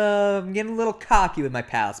getting a little cocky with my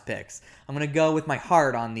pals picks. I'm going to go with my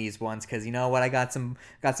heart on these ones because you know what? I got some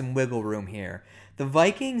wiggle room here. The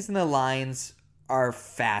Vikings and the Lions are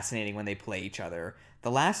fascinating when they play each other.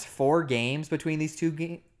 The last 4 games between these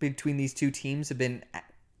two teams have been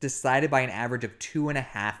decided by an average of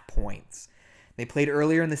 2.5 points. They played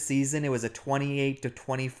earlier in the season. It was a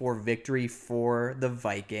 28-24 victory for the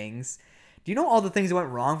Vikings. Do you know all the things that went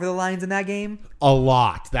wrong for the Lions in that game? A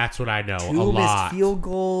lot. That's what I know. 2 missed field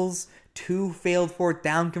goals, 2 failed 4th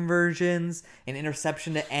down conversions, an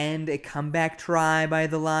interception to end a comeback try by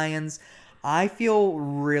the Lions. I feel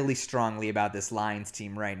really strongly about this Lions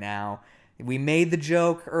team right now. We made the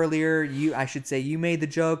joke earlier. You made the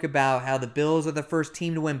joke about how the Bills are the first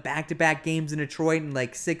team to win back-to-back games in Detroit in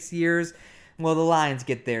like 6 years. Well, the Lions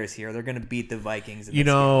get theirs here. They're going to beat the Vikings. You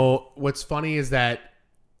know, what's funny is that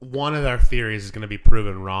one of our theories is going to be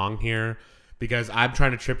proven wrong here, because I'm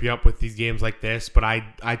trying to trip you up with these games like this, but I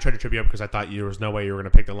tried to trip you up because I thought there was no way you were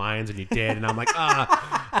going to pick the Lions, and you did, and I'm like,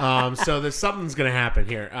 so something's going to happen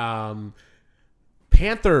here.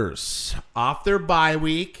 Panthers, off their bye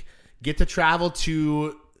week, get to travel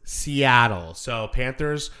to Seattle. So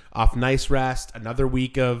Panthers off nice rest, another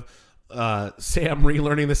week of Sam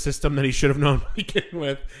relearning the system that he should have known to begin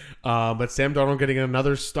with. But Sam Darnold getting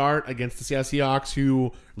another start against the Seattle Seahawks, who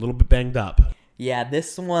are a little bit banged up. Yeah,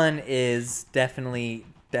 this one is definitely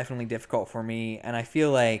difficult for me, and I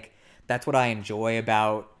feel like that's what I enjoy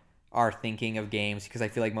about our thinking of games, because I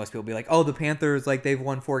feel like most people will be like, oh, the Panthers, like, they've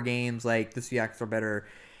won 4 games, like, the Seahawks are better.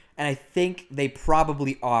 And I think they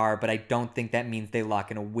probably are, but I don't think that means they lock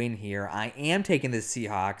in a win here. I am taking the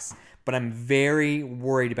Seahawks, but I'm very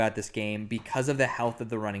worried about this game because of the health of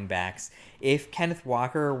the running backs. If Kenneth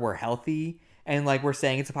Walker were healthy, and like we're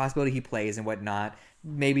saying, it's a possibility he plays and whatnot,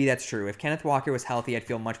 maybe that's true. If Kenneth Walker was healthy, I'd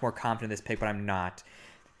feel much more confident in this pick, but I'm not.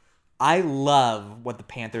 I love what the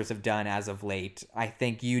Panthers have done as of late. I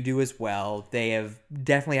think you do as well. They have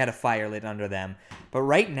definitely had a fire lit under them. But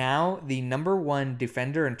right now, the number 1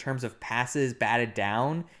 defender in terms of passes batted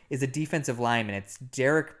down is a defensive lineman. It's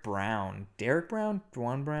Derek Brown. Derek Brown?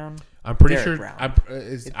 Juwan Brown? I'm pretty Derek sure. Brown.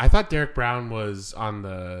 I thought Derek Brown was on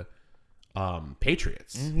the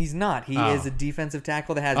Patriots. He's not. He is a defensive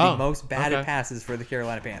tackle that has the most batted passes for the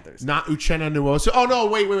Carolina Panthers. Not Uchenna Nwosu. Oh, no,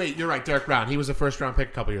 wait. You're right. Derek Brown. He was a first-round pick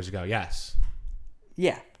a couple years ago. Yes.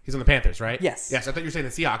 Yeah. He's on the Panthers, right? Yes. Yes, I thought you were saying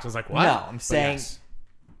the Seahawks. I was like, what? No, I'm saying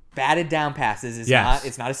batted down passes is not.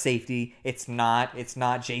 It's not a safety. It's not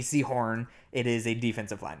J.C. Horn. It is a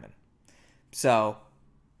defensive lineman. So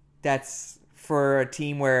that's for a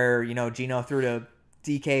team where, you know, Geno threw to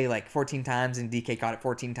DK like 14 times and DK caught it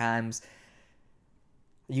 14 times.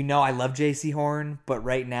 You know, I love J.C. Horn, but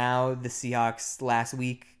right now the Seahawks last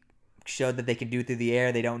week showed that they can do it through the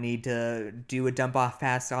air. They don't need to do a dump-off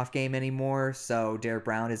pass-off game anymore, so Derek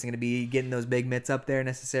Brown isn't going to be getting those big mitts up there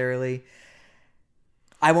necessarily.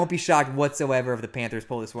 I won't be shocked whatsoever if the Panthers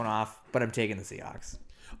pull this one off, but I'm taking the Seahawks.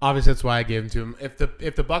 Obviously, that's why I gave him to him. If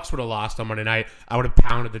the Bucs would have lost on Monday night, I would have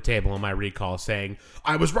pounded the table on my recall saying,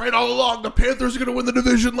 I was right all along. The Panthers are going to win the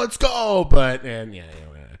division. Let's go.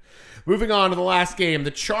 Moving on to the last game, the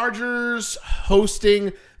Chargers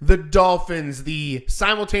hosting the Dolphins, the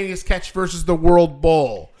simultaneous catch versus the World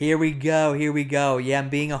Bowl. Here we go. Yeah, I'm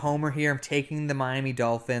being a homer here. I'm taking the Miami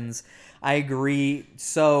Dolphins. I agree.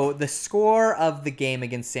 So the score of the game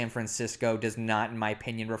against San Francisco does not, in my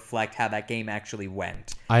opinion, reflect how that game actually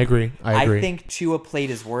went. I agree. I think Tua played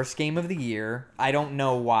his worst game of the year. I don't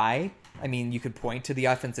know why. I mean, you could point to the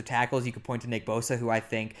offensive tackles. You could point to Nick Bosa, who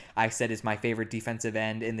I said is my favorite defensive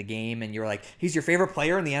end in the game. And you're like, he's your favorite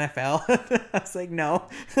player in the NFL? I was like, no.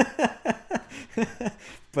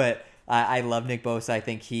 But I love Nick Bosa. I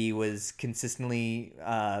think he was consistently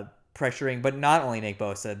pressuring, but not only Nick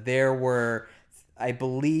Bosa. There were, I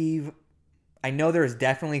know there was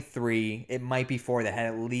definitely 3. It might be 4 that had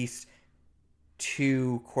at least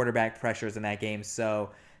 2 quarterback pressures in that game. So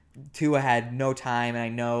Tua had no time, and I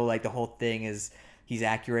know like the whole thing is he's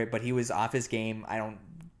accurate, but he was off his game. I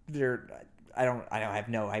have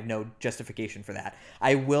no justification for that.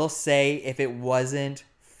 I will say if it wasn't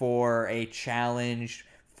for a challenged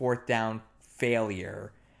 4th down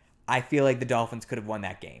failure, I feel like the Dolphins could have won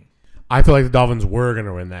that game. I feel like the Dolphins were going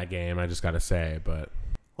to win that game. I just got to say, but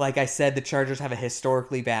like I said, the Chargers have a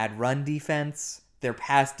historically bad run defense. Their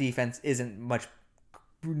pass defense isn't much.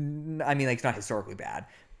 I mean, like, it's not historically bad,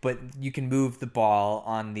 but you can move the ball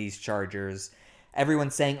on these Chargers.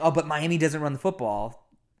 Everyone's saying, oh, but Miami doesn't run the football.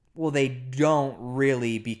 Well, they don't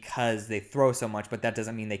really because they throw so much, but that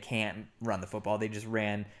doesn't mean they can't run the football. They just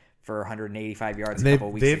ran for 185 yards a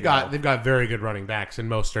couple weeks ago. They've got very good running backs in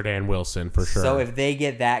Mostert and Wilson for sure. So if they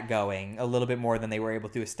get that going a little bit more than they were able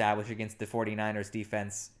to establish against the 49ers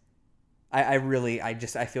defense, I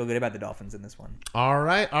feel good about the Dolphins in this one. All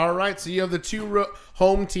right. So you have the 2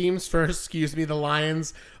 home teams first. The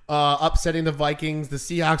Lions upsetting the Vikings, the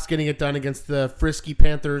Seahawks getting it done against the frisky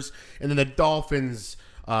Panthers, and then the Dolphins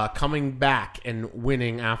coming back and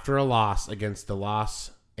winning after a loss against the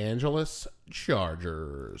Los Angeles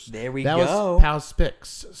Chargers. There we go. That was Pals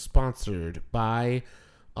Picks, sponsored by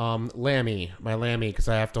Lammy, because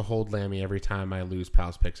I have to hold Lammy every time I lose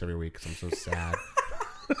Pals Picks every week because I'm so sad.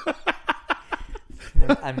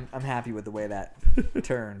 I'm happy with the way that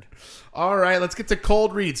turned. All right, let's get to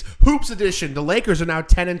cold reads. Hoops edition. The Lakers are now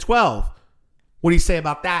 10-12. What do you say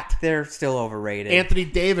about that? They're still overrated. Anthony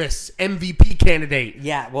Davis, MVP candidate.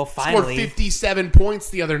 Yeah, well, finally. Scored 57 points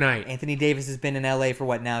the other night. Anthony Davis has been in LA for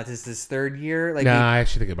what now? This is his 3rd year? Like, I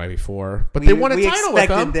actually think it might be 4. But they won a title with him. We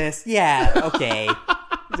expected this. Yeah, okay.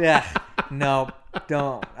 Yeah, no,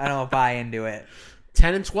 don't. I don't buy into it.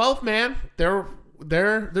 10-12, man. They're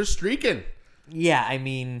streaking. Yeah, I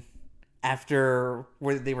mean, after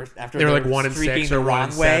they were like 1-6 or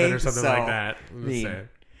 1-7 or something like that.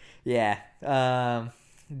 Yeah.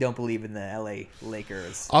 Don't believe in the LA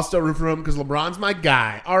Lakers. I'll still root for him because LeBron's my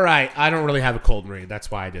guy. All right. I don't really have a cold read. That's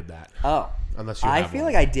why I did that. Oh. Unless you I feel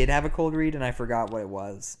like I did have a cold read and I forgot what it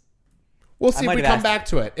was. We'll see if we come back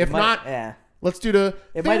to it. If not, let's do the...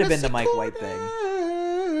 It might have been the Mike White thing.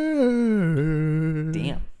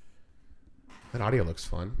 Damn. That audio looks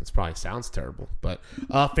fun. It probably sounds terrible. But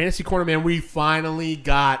Fantasy Corner, man, we finally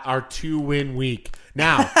got our 2-win week.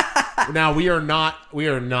 Now, we are not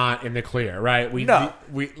in the clear, right? No.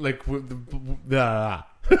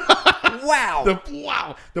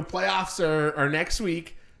 Wow. The playoffs are next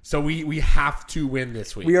week, so we have to win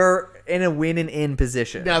this week. We are in a win and in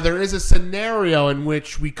position. Now, there is a scenario in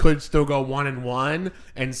which we could still go 1-1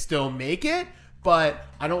 and still make it, but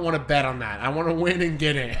I don't want to bet on that. I want to win and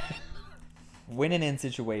get in. Win and in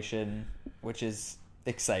situation, which is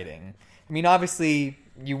exciting. I mean, obviously,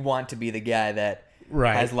 you want to be the guy that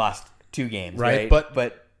has lost 2 games, right?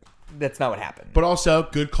 But that's not what happened. But also,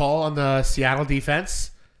 good call on the Seattle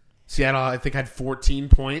defense. Seattle, I think, had 14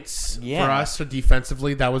 points for us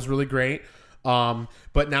defensively. That was really great.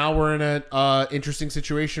 But now we're in an interesting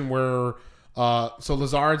situation where so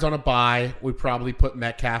Lazard's on a bye. We probably put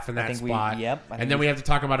Metcalf in that spot. And then we have to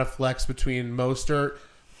talk about a flex between Mostert,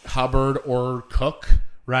 Hubbard, or Cook,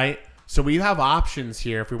 right? So we have options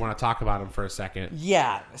here if we want to talk about them for a second.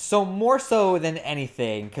 Yeah, so more so than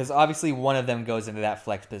anything, because obviously one of them goes into that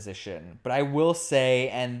flex position. But I will say,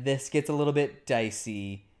 and this gets a little bit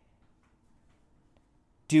dicey,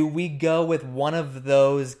 do we go with one of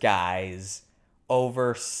those guys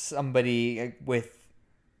over somebody with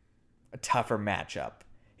a tougher matchup?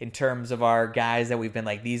 In terms of our guys that we've been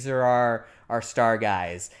like, these are our star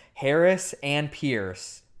guys. Harris and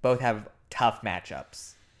Pierce both have tough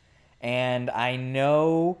matchups. And I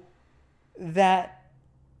know that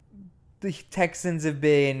the Texans have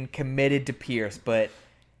been committed to Pierce, but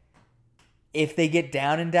if they get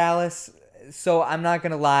down in Dallas, so I'm not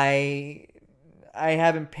going to lie, I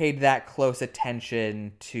haven't paid that close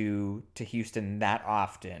attention to Houston that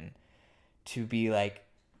often to be like,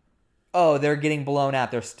 oh, they're getting blown out,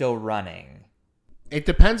 they're still running. It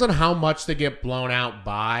depends on how much they get blown out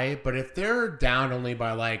by, but if they're down only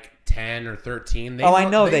by like 10 or 13, they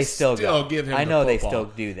still give him they still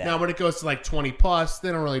do that. Now, when it goes to like 20 plus, they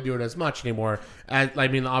don't really do it as much anymore. I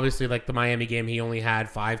mean, obviously, like the Miami game, he only had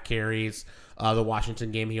 5 carries. The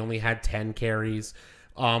Washington game, he only had 10 carries.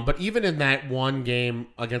 But even in that one game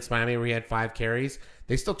against Miami where he had 5 carries,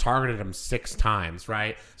 they still targeted him 6 times,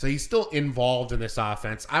 right? So he's still involved in this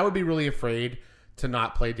offense. I would be really afraid to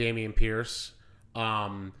not play Dameon Pierce.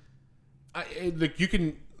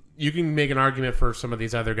 You can make an argument for some of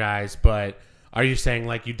these other guys, but are you saying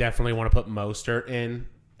like you definitely want to put Mostert in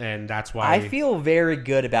And that's why I feel very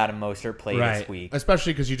good about a Mostert play this week.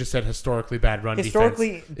 Especially because you just said historically bad run defense.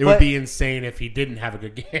 It but, would be insane if he didn't have a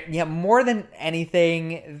good game. Yeah, more than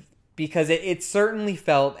anything, because it certainly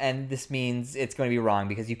felt, and this means it's going to be wrong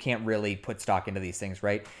because you can't really put stock into these things,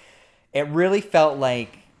 right? It really felt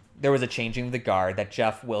like there was a changing of the guard, that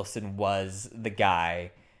Jeff Wilson was the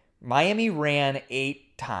guy. Miami ran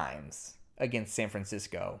 8 times against San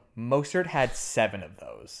Francisco. Mostert had 7 of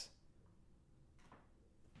those.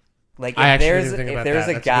 Like, if there's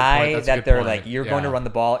a guy that they're like, you're going to run the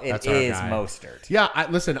ball, it is Mostert. Yeah,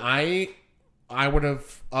 listen, I would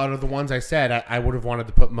have, out of the ones I said, I would have wanted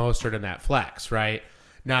to put Mostert in that flex, right?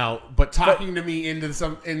 Now, but talking to me into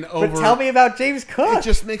But tell me about James Cook. It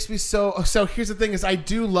just makes me so here's the thing is I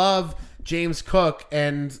do love James Cook,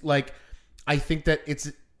 and like I think that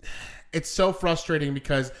it's so frustrating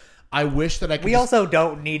because I wish that I could. We also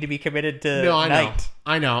don't need to be committed to Knight.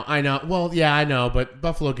 I know. Well, yeah, I know, but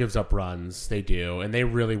Buffalo gives up runs. They do, and they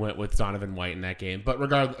really went with Zonovan White in that game. But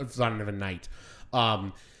regardless of Zonovan Knight,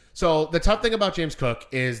 so the tough thing about James Cook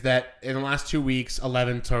is that in the last 2 weeks,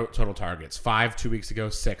 11 total targets. 5 2 weeks ago,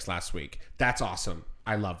 6 last week. That's awesome.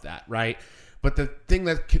 I love that, right? But the thing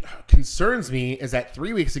that concerns me is that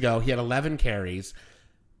 3 weeks ago, he had 11 carries.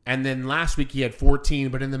 And then last week, he had 14.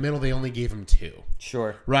 But in the middle, they only gave him 2.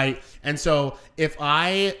 Sure. Right? And so if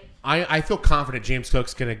I feel confident James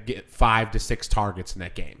Cook's going to get 5 to 6 targets in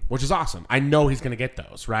that game, which is awesome. I know he's going to get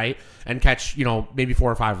those, right? And catch, maybe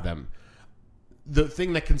 4 or 5 of them. The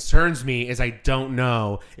thing that concerns me is I don't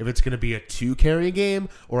know if it's going to be a 2-carry game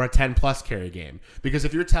or a 10-plus carry game. Because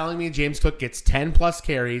if you're telling me James Cook gets 10-plus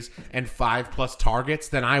carries and 5-plus targets,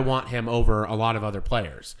 then I want him over a lot of other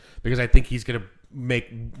players. Because I think he's going to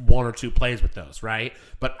make 1 or 2 plays with those, right?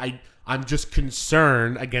 But I'm just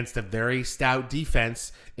concerned against a very stout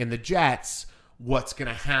defense in the Jets, what's going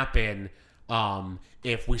to happen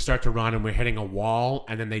if we start to run and we're hitting a wall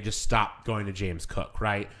and then they just stop going to James Cook,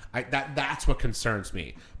 right? That's what concerns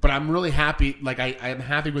me. But I'm really happy. Like I'm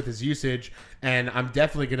happy with his usage, and I'm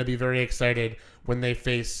definitely going to be very excited when they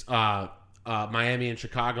face Miami and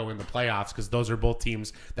Chicago in the playoffs, because those are both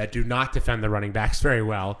teams that do not defend the running backs very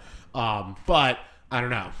well. But I don't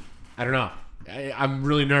know. I'm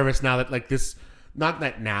really nervous now that like this. Not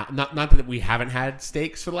that we haven't had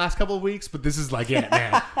stakes for the last couple of weeks, but this is like it,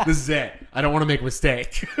 man. This is it. I don't want to make a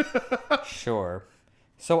mistake. Sure.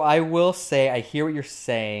 So I will say, I hear what you're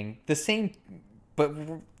saying. The same, but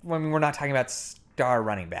we're not talking about star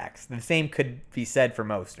running backs. The same could be said for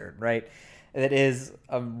Mostert, right? It is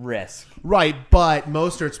a risk. Right, but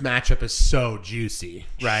Mostert's matchup is so juicy,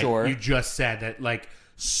 right? Sure. You just said that, like,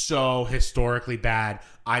 so historically bad,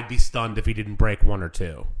 I'd be stunned if he didn't break 1 or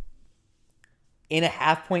 2. In a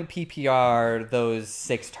half-point PPR, those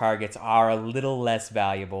 6 targets are a little less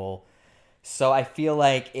valuable. So I feel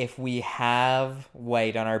like if we have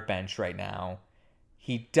White on our bench right now,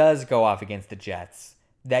 he does go off against the Jets.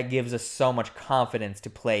 That gives us so much confidence to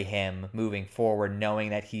play him moving forward, knowing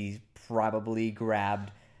that he probably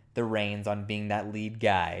grabbed the reins on being that lead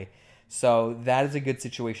guy. So that is a good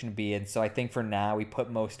situation to be in. So I think for now, we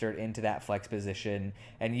put Mostert into that flex position.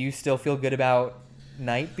 And you still feel good about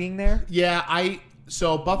Knight being there? Yeah,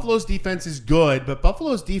 so Buffalo's defense is good, but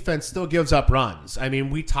Buffalo's defense still gives up runs. I mean,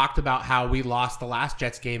 we talked about how we lost the last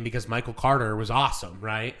Jets game because Michael Carter was awesome,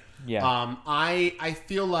 right? Yeah. I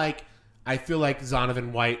feel like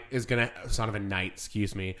Zonovan Knight, is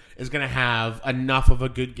gonna have enough of a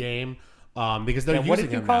good game. Because they're using him. What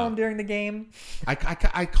did you call him during the game?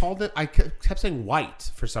 I called it. I kept saying White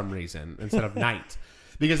for some reason instead of Knight,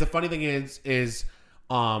 because the funny thing is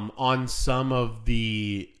on some of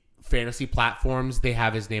the fantasy platforms they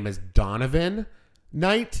have his name as Donovan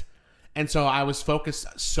Knight, and so I was focused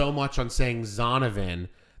so much on saying Zonovan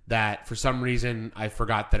that for some reason I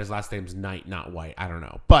forgot that his last name's Knight, not White. I don't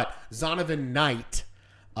know, but Zonovan Knight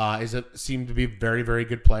seemed to be a very, very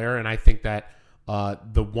good player, and I think that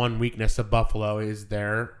the one weakness of Buffalo is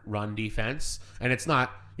their run defense, and it's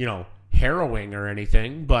not harrowing or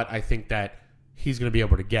anything, but I think that he's going to be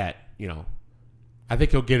able to get I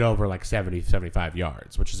think he'll get over like 70, 75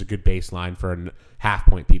 yards, which is a good baseline for a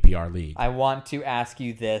half-point PPR league. I want to ask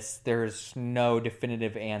you this. There's no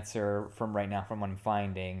definitive answer from right now from what I'm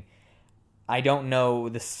finding. I don't know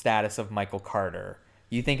the status of Michael Carter.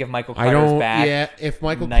 You think if Michael Carter's back, if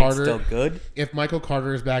Michael Knight's Carter still good? If Michael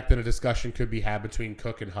Carter is back, then a discussion could be had between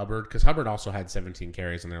Cook and Hubbard, because Hubbard also had 17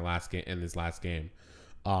 carries in his last game.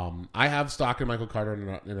 I have stock in Michael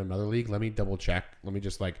Carter in another league. Let me double check. Let me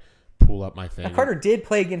just pull up my thing. Now, Carter did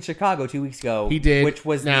play against Chicago 2 weeks ago. He did, which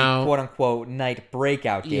was the quote-unquote Knight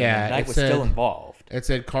breakout game. Yeah, Knight was still involved. It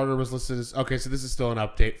said Carter was listed as... Okay, so this is still an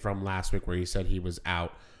update from last week where he said he was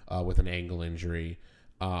out. with an ankle injury.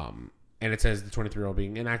 And it says the 23-year-old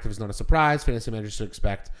being inactive is not a surprise. Fantasy managers should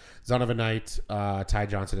expect Zonovan Knight, Ty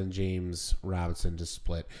Johnson, and James Robinson to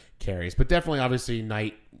split carries. But definitely, obviously,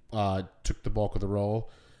 Knight took the bulk of the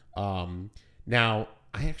role. Now,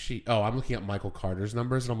 I'm looking at Michael Carter's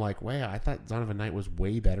numbers, and I'm like, wait, I thought Zonovan Knight was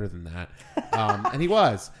way better than that. And he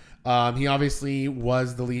was. He obviously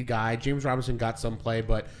was the lead guy. James Robinson got some play,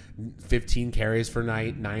 but 15 carries for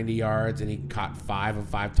Knight, 90 yards, and he caught 5 of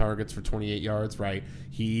 5 targets for 28 yards, right?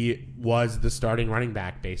 He was the starting running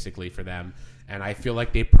back, basically, for them. And I feel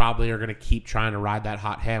like they probably are going to keep trying to ride that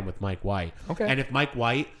hot hand with Mike White. Okay. And if Mike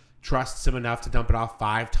White trusts him enough to dump it off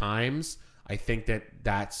 5 times, I think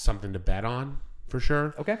that's something to bet on for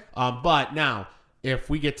sure. Okay. But now, if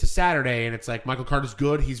we get to Saturday and it's like Michael Carter's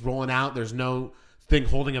good, he's rolling out, there's no thing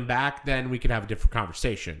holding him back, then we can have a different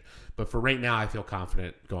conversation. But for right now, I feel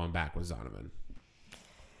confident going back with Zonovan.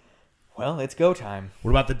 Well, it's go time.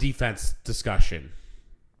 What about the defense discussion?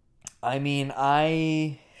 I mean,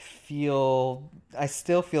 I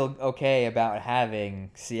still feel okay about having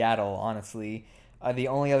Seattle, honestly. The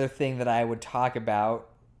only other thing that I would talk about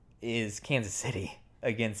is Kansas City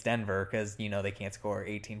against Denver because, they can't score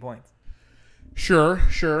 18 points. Sure.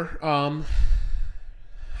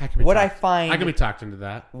 I can be talked into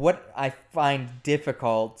that. What I find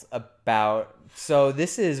difficult about... So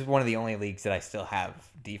this is one of the only leagues that I still have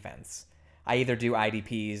defense. I either do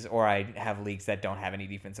IDPs or I have leagues that don't have any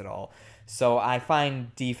defense at all. So I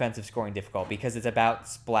find defensive scoring difficult because it's about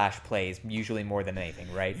splash plays, usually more than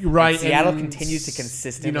anything, right? Right. And Seattle continues to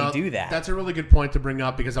consistently do that. That's a really good point to bring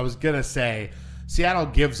up because I was going to say Seattle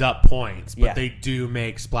gives up points, but they do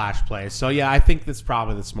make splash plays. So, yeah, I think that's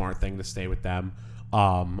probably the smart thing to stay with them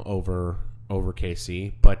over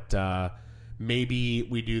KC. But maybe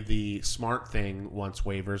we do the smart thing once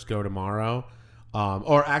waivers go tomorrow.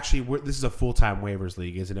 Or actually, this is a full-time waivers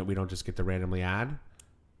league, isn't it? We don't just get to randomly add.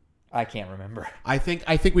 I can't remember. I think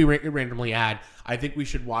we randomly add. I think we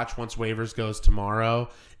should watch once waivers goes tomorrow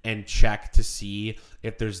and check to see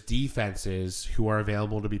if there's defenses who are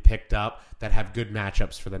available to be picked up that have good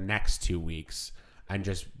matchups for the next 2 weeks and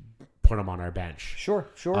just put them on our bench. Sure.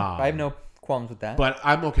 I have no qualms with that. But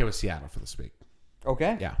I'm okay with Seattle for this week.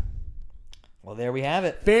 Okay. Yeah. Well, there we have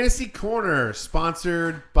it. Fantasy Corner,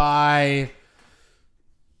 sponsored by...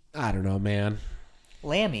 I don't know, man.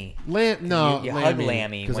 Lammy. You hug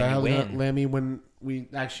Lammy when you win. Lammy when we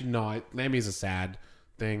actually no. Lammy's a sad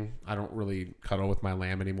thing. I don't really cuddle with my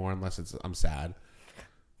lamb anymore unless I'm sad.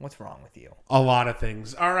 What's wrong with you? A lot of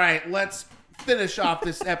things. All right, let's finish off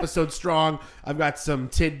this episode strong. I've got some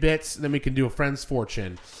tidbits, and then we can do a friend's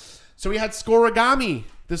fortune. So we had Scorigami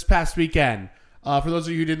this past weekend. For those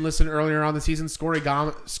of you who didn't listen earlier on the season,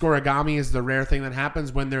 Scorigami is the rare thing that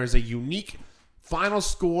happens when there is a unique final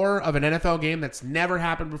score of an NFL game that's never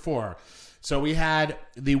happened before. So we had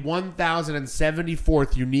the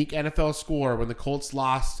 1,074th unique NFL score when the Colts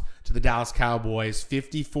lost to the Dallas Cowboys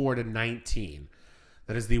 54-19.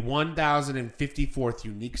 That is the 1,054th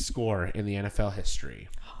unique score in the NFL history.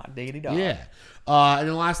 Hot diggity dog. Yeah. And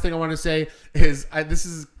the last thing I want to say is this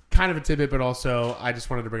is kind of a tidbit, but also I just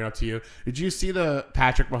wanted to bring it up to you. Did you see the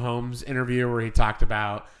Patrick Mahomes interview where he talked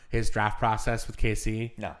about his draft process with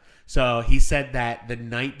KC? No. So he said that the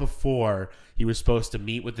night before he was supposed to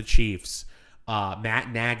meet with the Chiefs,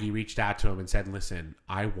 Matt Nagy reached out to him and said, listen,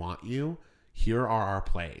 I want you. Here are our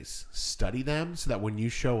plays. Study them so that when you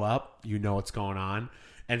show up, you know what's going on.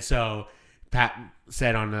 And so Pat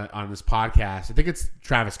said on this podcast, I think it's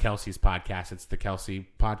Travis Kelce's podcast. It's the Kelce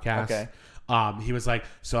podcast. Okay. He was like,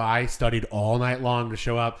 so I studied all night long to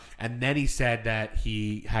show up. And then he said that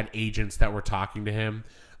he had agents that were talking to him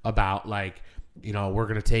about like, we're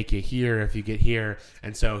going to take you here if you get here.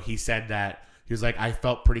 And so he said that he was like, I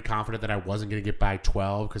felt pretty confident that I wasn't going to get by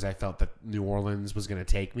 12 because I felt that New Orleans was going to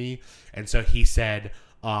take me. And so he said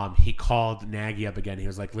he called Nagy up again. He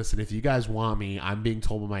was like, listen, if you guys want me, I'm being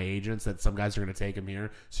told by my agents that some guys are going to take him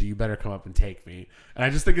here. So you better come up and take me. And I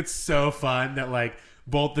just think it's so fun that like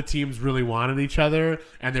both the teams really wanted each other.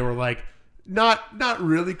 And they were like, not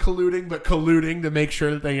really colluding, but colluding to make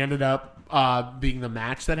sure that they ended up being the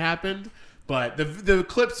match that happened. But the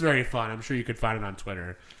clip's very fun. I'm sure you could find it on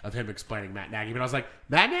Twitter of him explaining Matt Nagy. But I was like,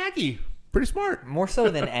 Matt Nagy, pretty smart. More so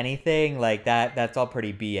than anything, like that's all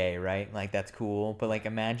pretty BA, right? Like that's cool. But like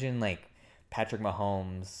imagine like Patrick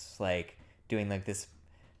Mahomes like doing like this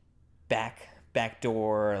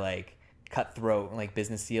backdoor like cutthroat like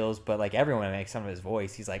business deals, but like everyone makes fun of his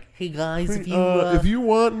voice. He's like, hey guys, if you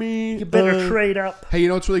want me, you better trade up. Hey, you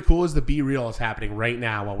know what's really cool is the Be Real is happening right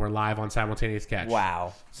now while we're live on Simultaneous Catch.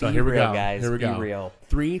 Wow. So here we go, guys. Here we go. Be real.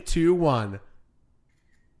 3, 2, 1.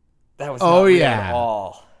 That was not real yeah. at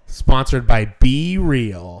all. Sponsored by Be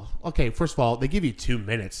Real. Okay, first of all, they give you 2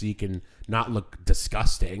 minutes so you can not look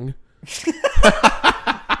disgusting.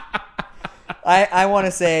 I want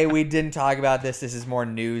to say we didn't talk about this. This is more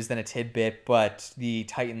news than a tidbit, but the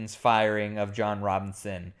Titans firing of John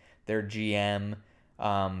Robinson, their GM,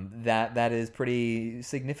 that is pretty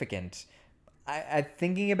significant. I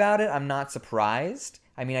thinking about it, I'm not surprised.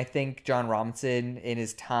 I mean, I think John Robinson in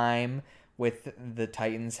his time with the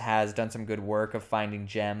Titans has done some good work of finding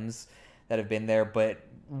gems that have been there, but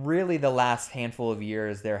really the last handful of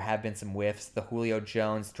years there have been some whiffs. The Julio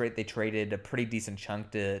Jones trade, they traded a pretty decent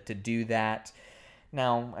chunk to do that.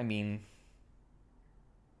 Now, I mean,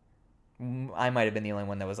 I might have been the only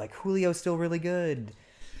one that was like, Julio's still really good.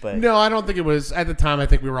 But no, I don't think it was. At the time, I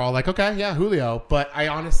think we were all like, okay, yeah, Julio. But I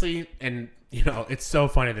honestly, and it's so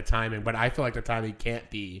funny the timing, but I feel like the timing can't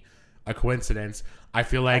be a coincidence. I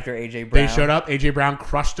feel like after AJ Brown. They showed up, AJ Brown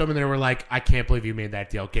crushed them, and they were like, I can't believe you made that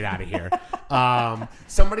deal. Get out of here.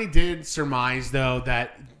 Somebody did surmise, though,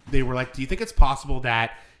 that they were like, do you think it's possible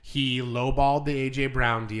that he lowballed the AJ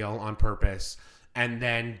Brown deal on purpose and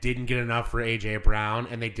then didn't get enough for AJ Brown,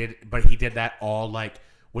 and but he did that all like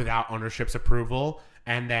without ownership's approval,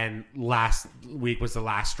 and then last week was the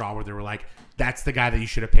last straw where they were like, that's the guy that you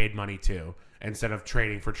should have paid money to instead of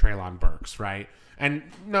trading for Treylon Burks, right? And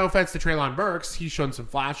no offense to Treylon Burks, he's shown some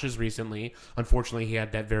flashes recently. Unfortunately, he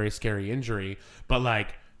had that very scary injury. But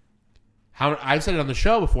like, how I've said it on the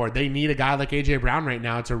show before, they need a guy like AJ Brown right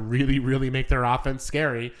now to really, really make their offense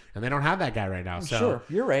scary, and they don't have that guy right now. So, sure,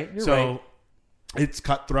 you're right. So it's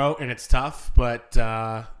cutthroat and it's tough, but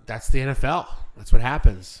that's the NFL. That's what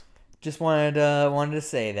happens. Just wanted to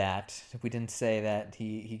say that. If we didn't say that,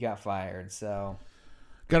 he got fired. So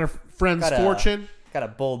got a friend's fortune. Got a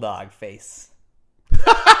bulldog face.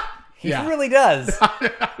 He Yeah. really does.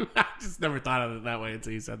 I just never thought of it that way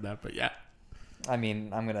until you said that, but yeah. I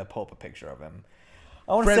mean, I'm going to pull up a picture of him.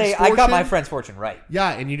 I want to Friend's say I got my fortune? friend's fortune right.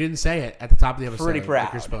 Yeah, and you didn't say it at the top of the episode. Pretty proud.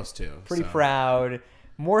 Like you're supposed to. Pretty so. proud.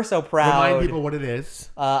 More so proud. Remind people what it is.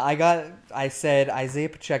 I said Isaiah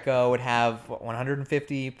Pacheco would have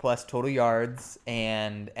 150 plus total yards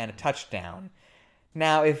and a touchdown.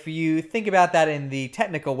 Now, if you think about that in the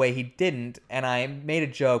technical way, he didn't, and I made a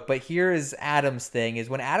joke, but here is Adam's thing, is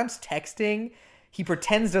when Adam's texting, he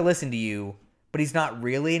pretends to listen to you, but he's not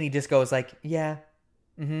really, and he just goes like, yeah,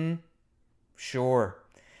 sure.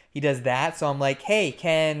 He does that, so I'm like, hey,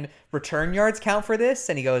 can return yards count for this?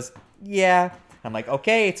 And he goes, yeah. I'm like,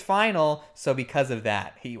 okay, it's final. So because of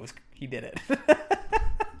that, he did it.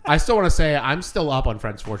 I still want to say I'm still up on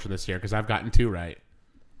Friend's Fortune this year because I've gotten 2 right.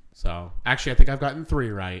 So actually, I think I've gotten 3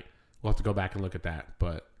 right. We'll have to go back and look at that.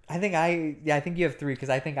 But I think you have 3 because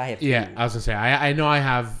I think I have 2. Yeah, I was gonna say I know I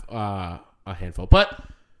have a handful, but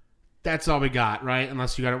that's all we got, right?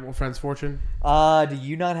 Unless you got a Friend's Fortune. Do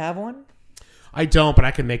you not have one? I don't, but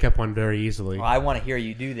I can make up one very easily. Well, I want to hear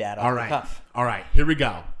you do that off the cuff. All right, here we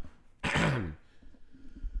go.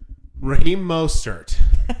 Raheem Mostert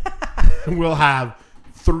will have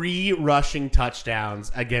 3 rushing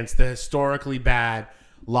touchdowns against the historically bad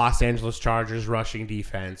Los Angeles Chargers rushing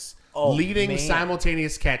defense, leading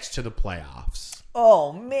simultaneous catch to the playoffs.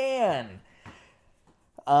 Oh, man.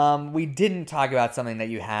 We didn't talk about something that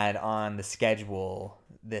you had on the schedule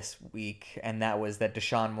this week, and that was that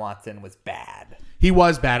Deshaun Watson was bad. He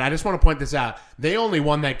was bad. I just want to point this out. They only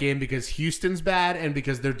won that game because Houston's bad and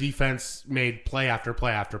because their defense made play after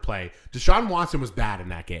play after play. Deshaun Watson was bad in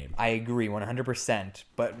that game. I agree 100%.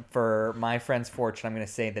 But for my friend's fortune, I'm going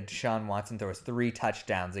to say that Deshaun Watson throws 3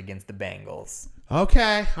 touchdowns against the Bengals.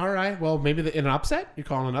 Okay. All right. Well, maybe in an upset? You're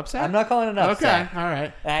calling an upset? I'm not calling it an upset. Okay. All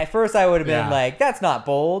right. At first, I would have been like, that's not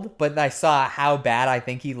bold. But I saw how bad I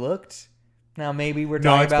think he looked. Now maybe we're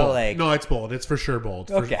talking about bold. like... No, it's bold. It's for sure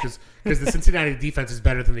bold. Okay. Because the Cincinnati defense is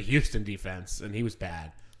better than the Houston defense, and he was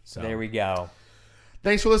bad. So there we go.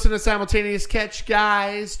 Thanks for listening to Simultaneous Catch,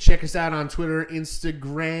 guys. Check us out on Twitter,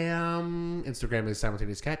 Instagram. Instagram is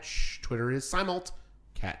Simultaneous Catch. Twitter is Simult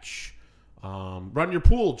Catch. Run your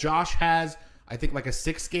pool. Josh has, I think, like a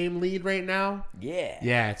 6-game lead right now. Yeah.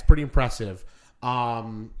 Yeah, it's pretty impressive.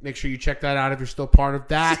 Make sure you check that out if you're still part of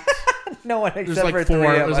that. No one except There's like for 4. 3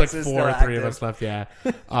 of There's us like is 4 still or 3 active. of us left. Yeah.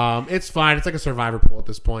 It's fine. It's like a survivor pool at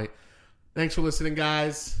this point. Thanks for listening,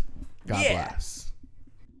 guys. God bless.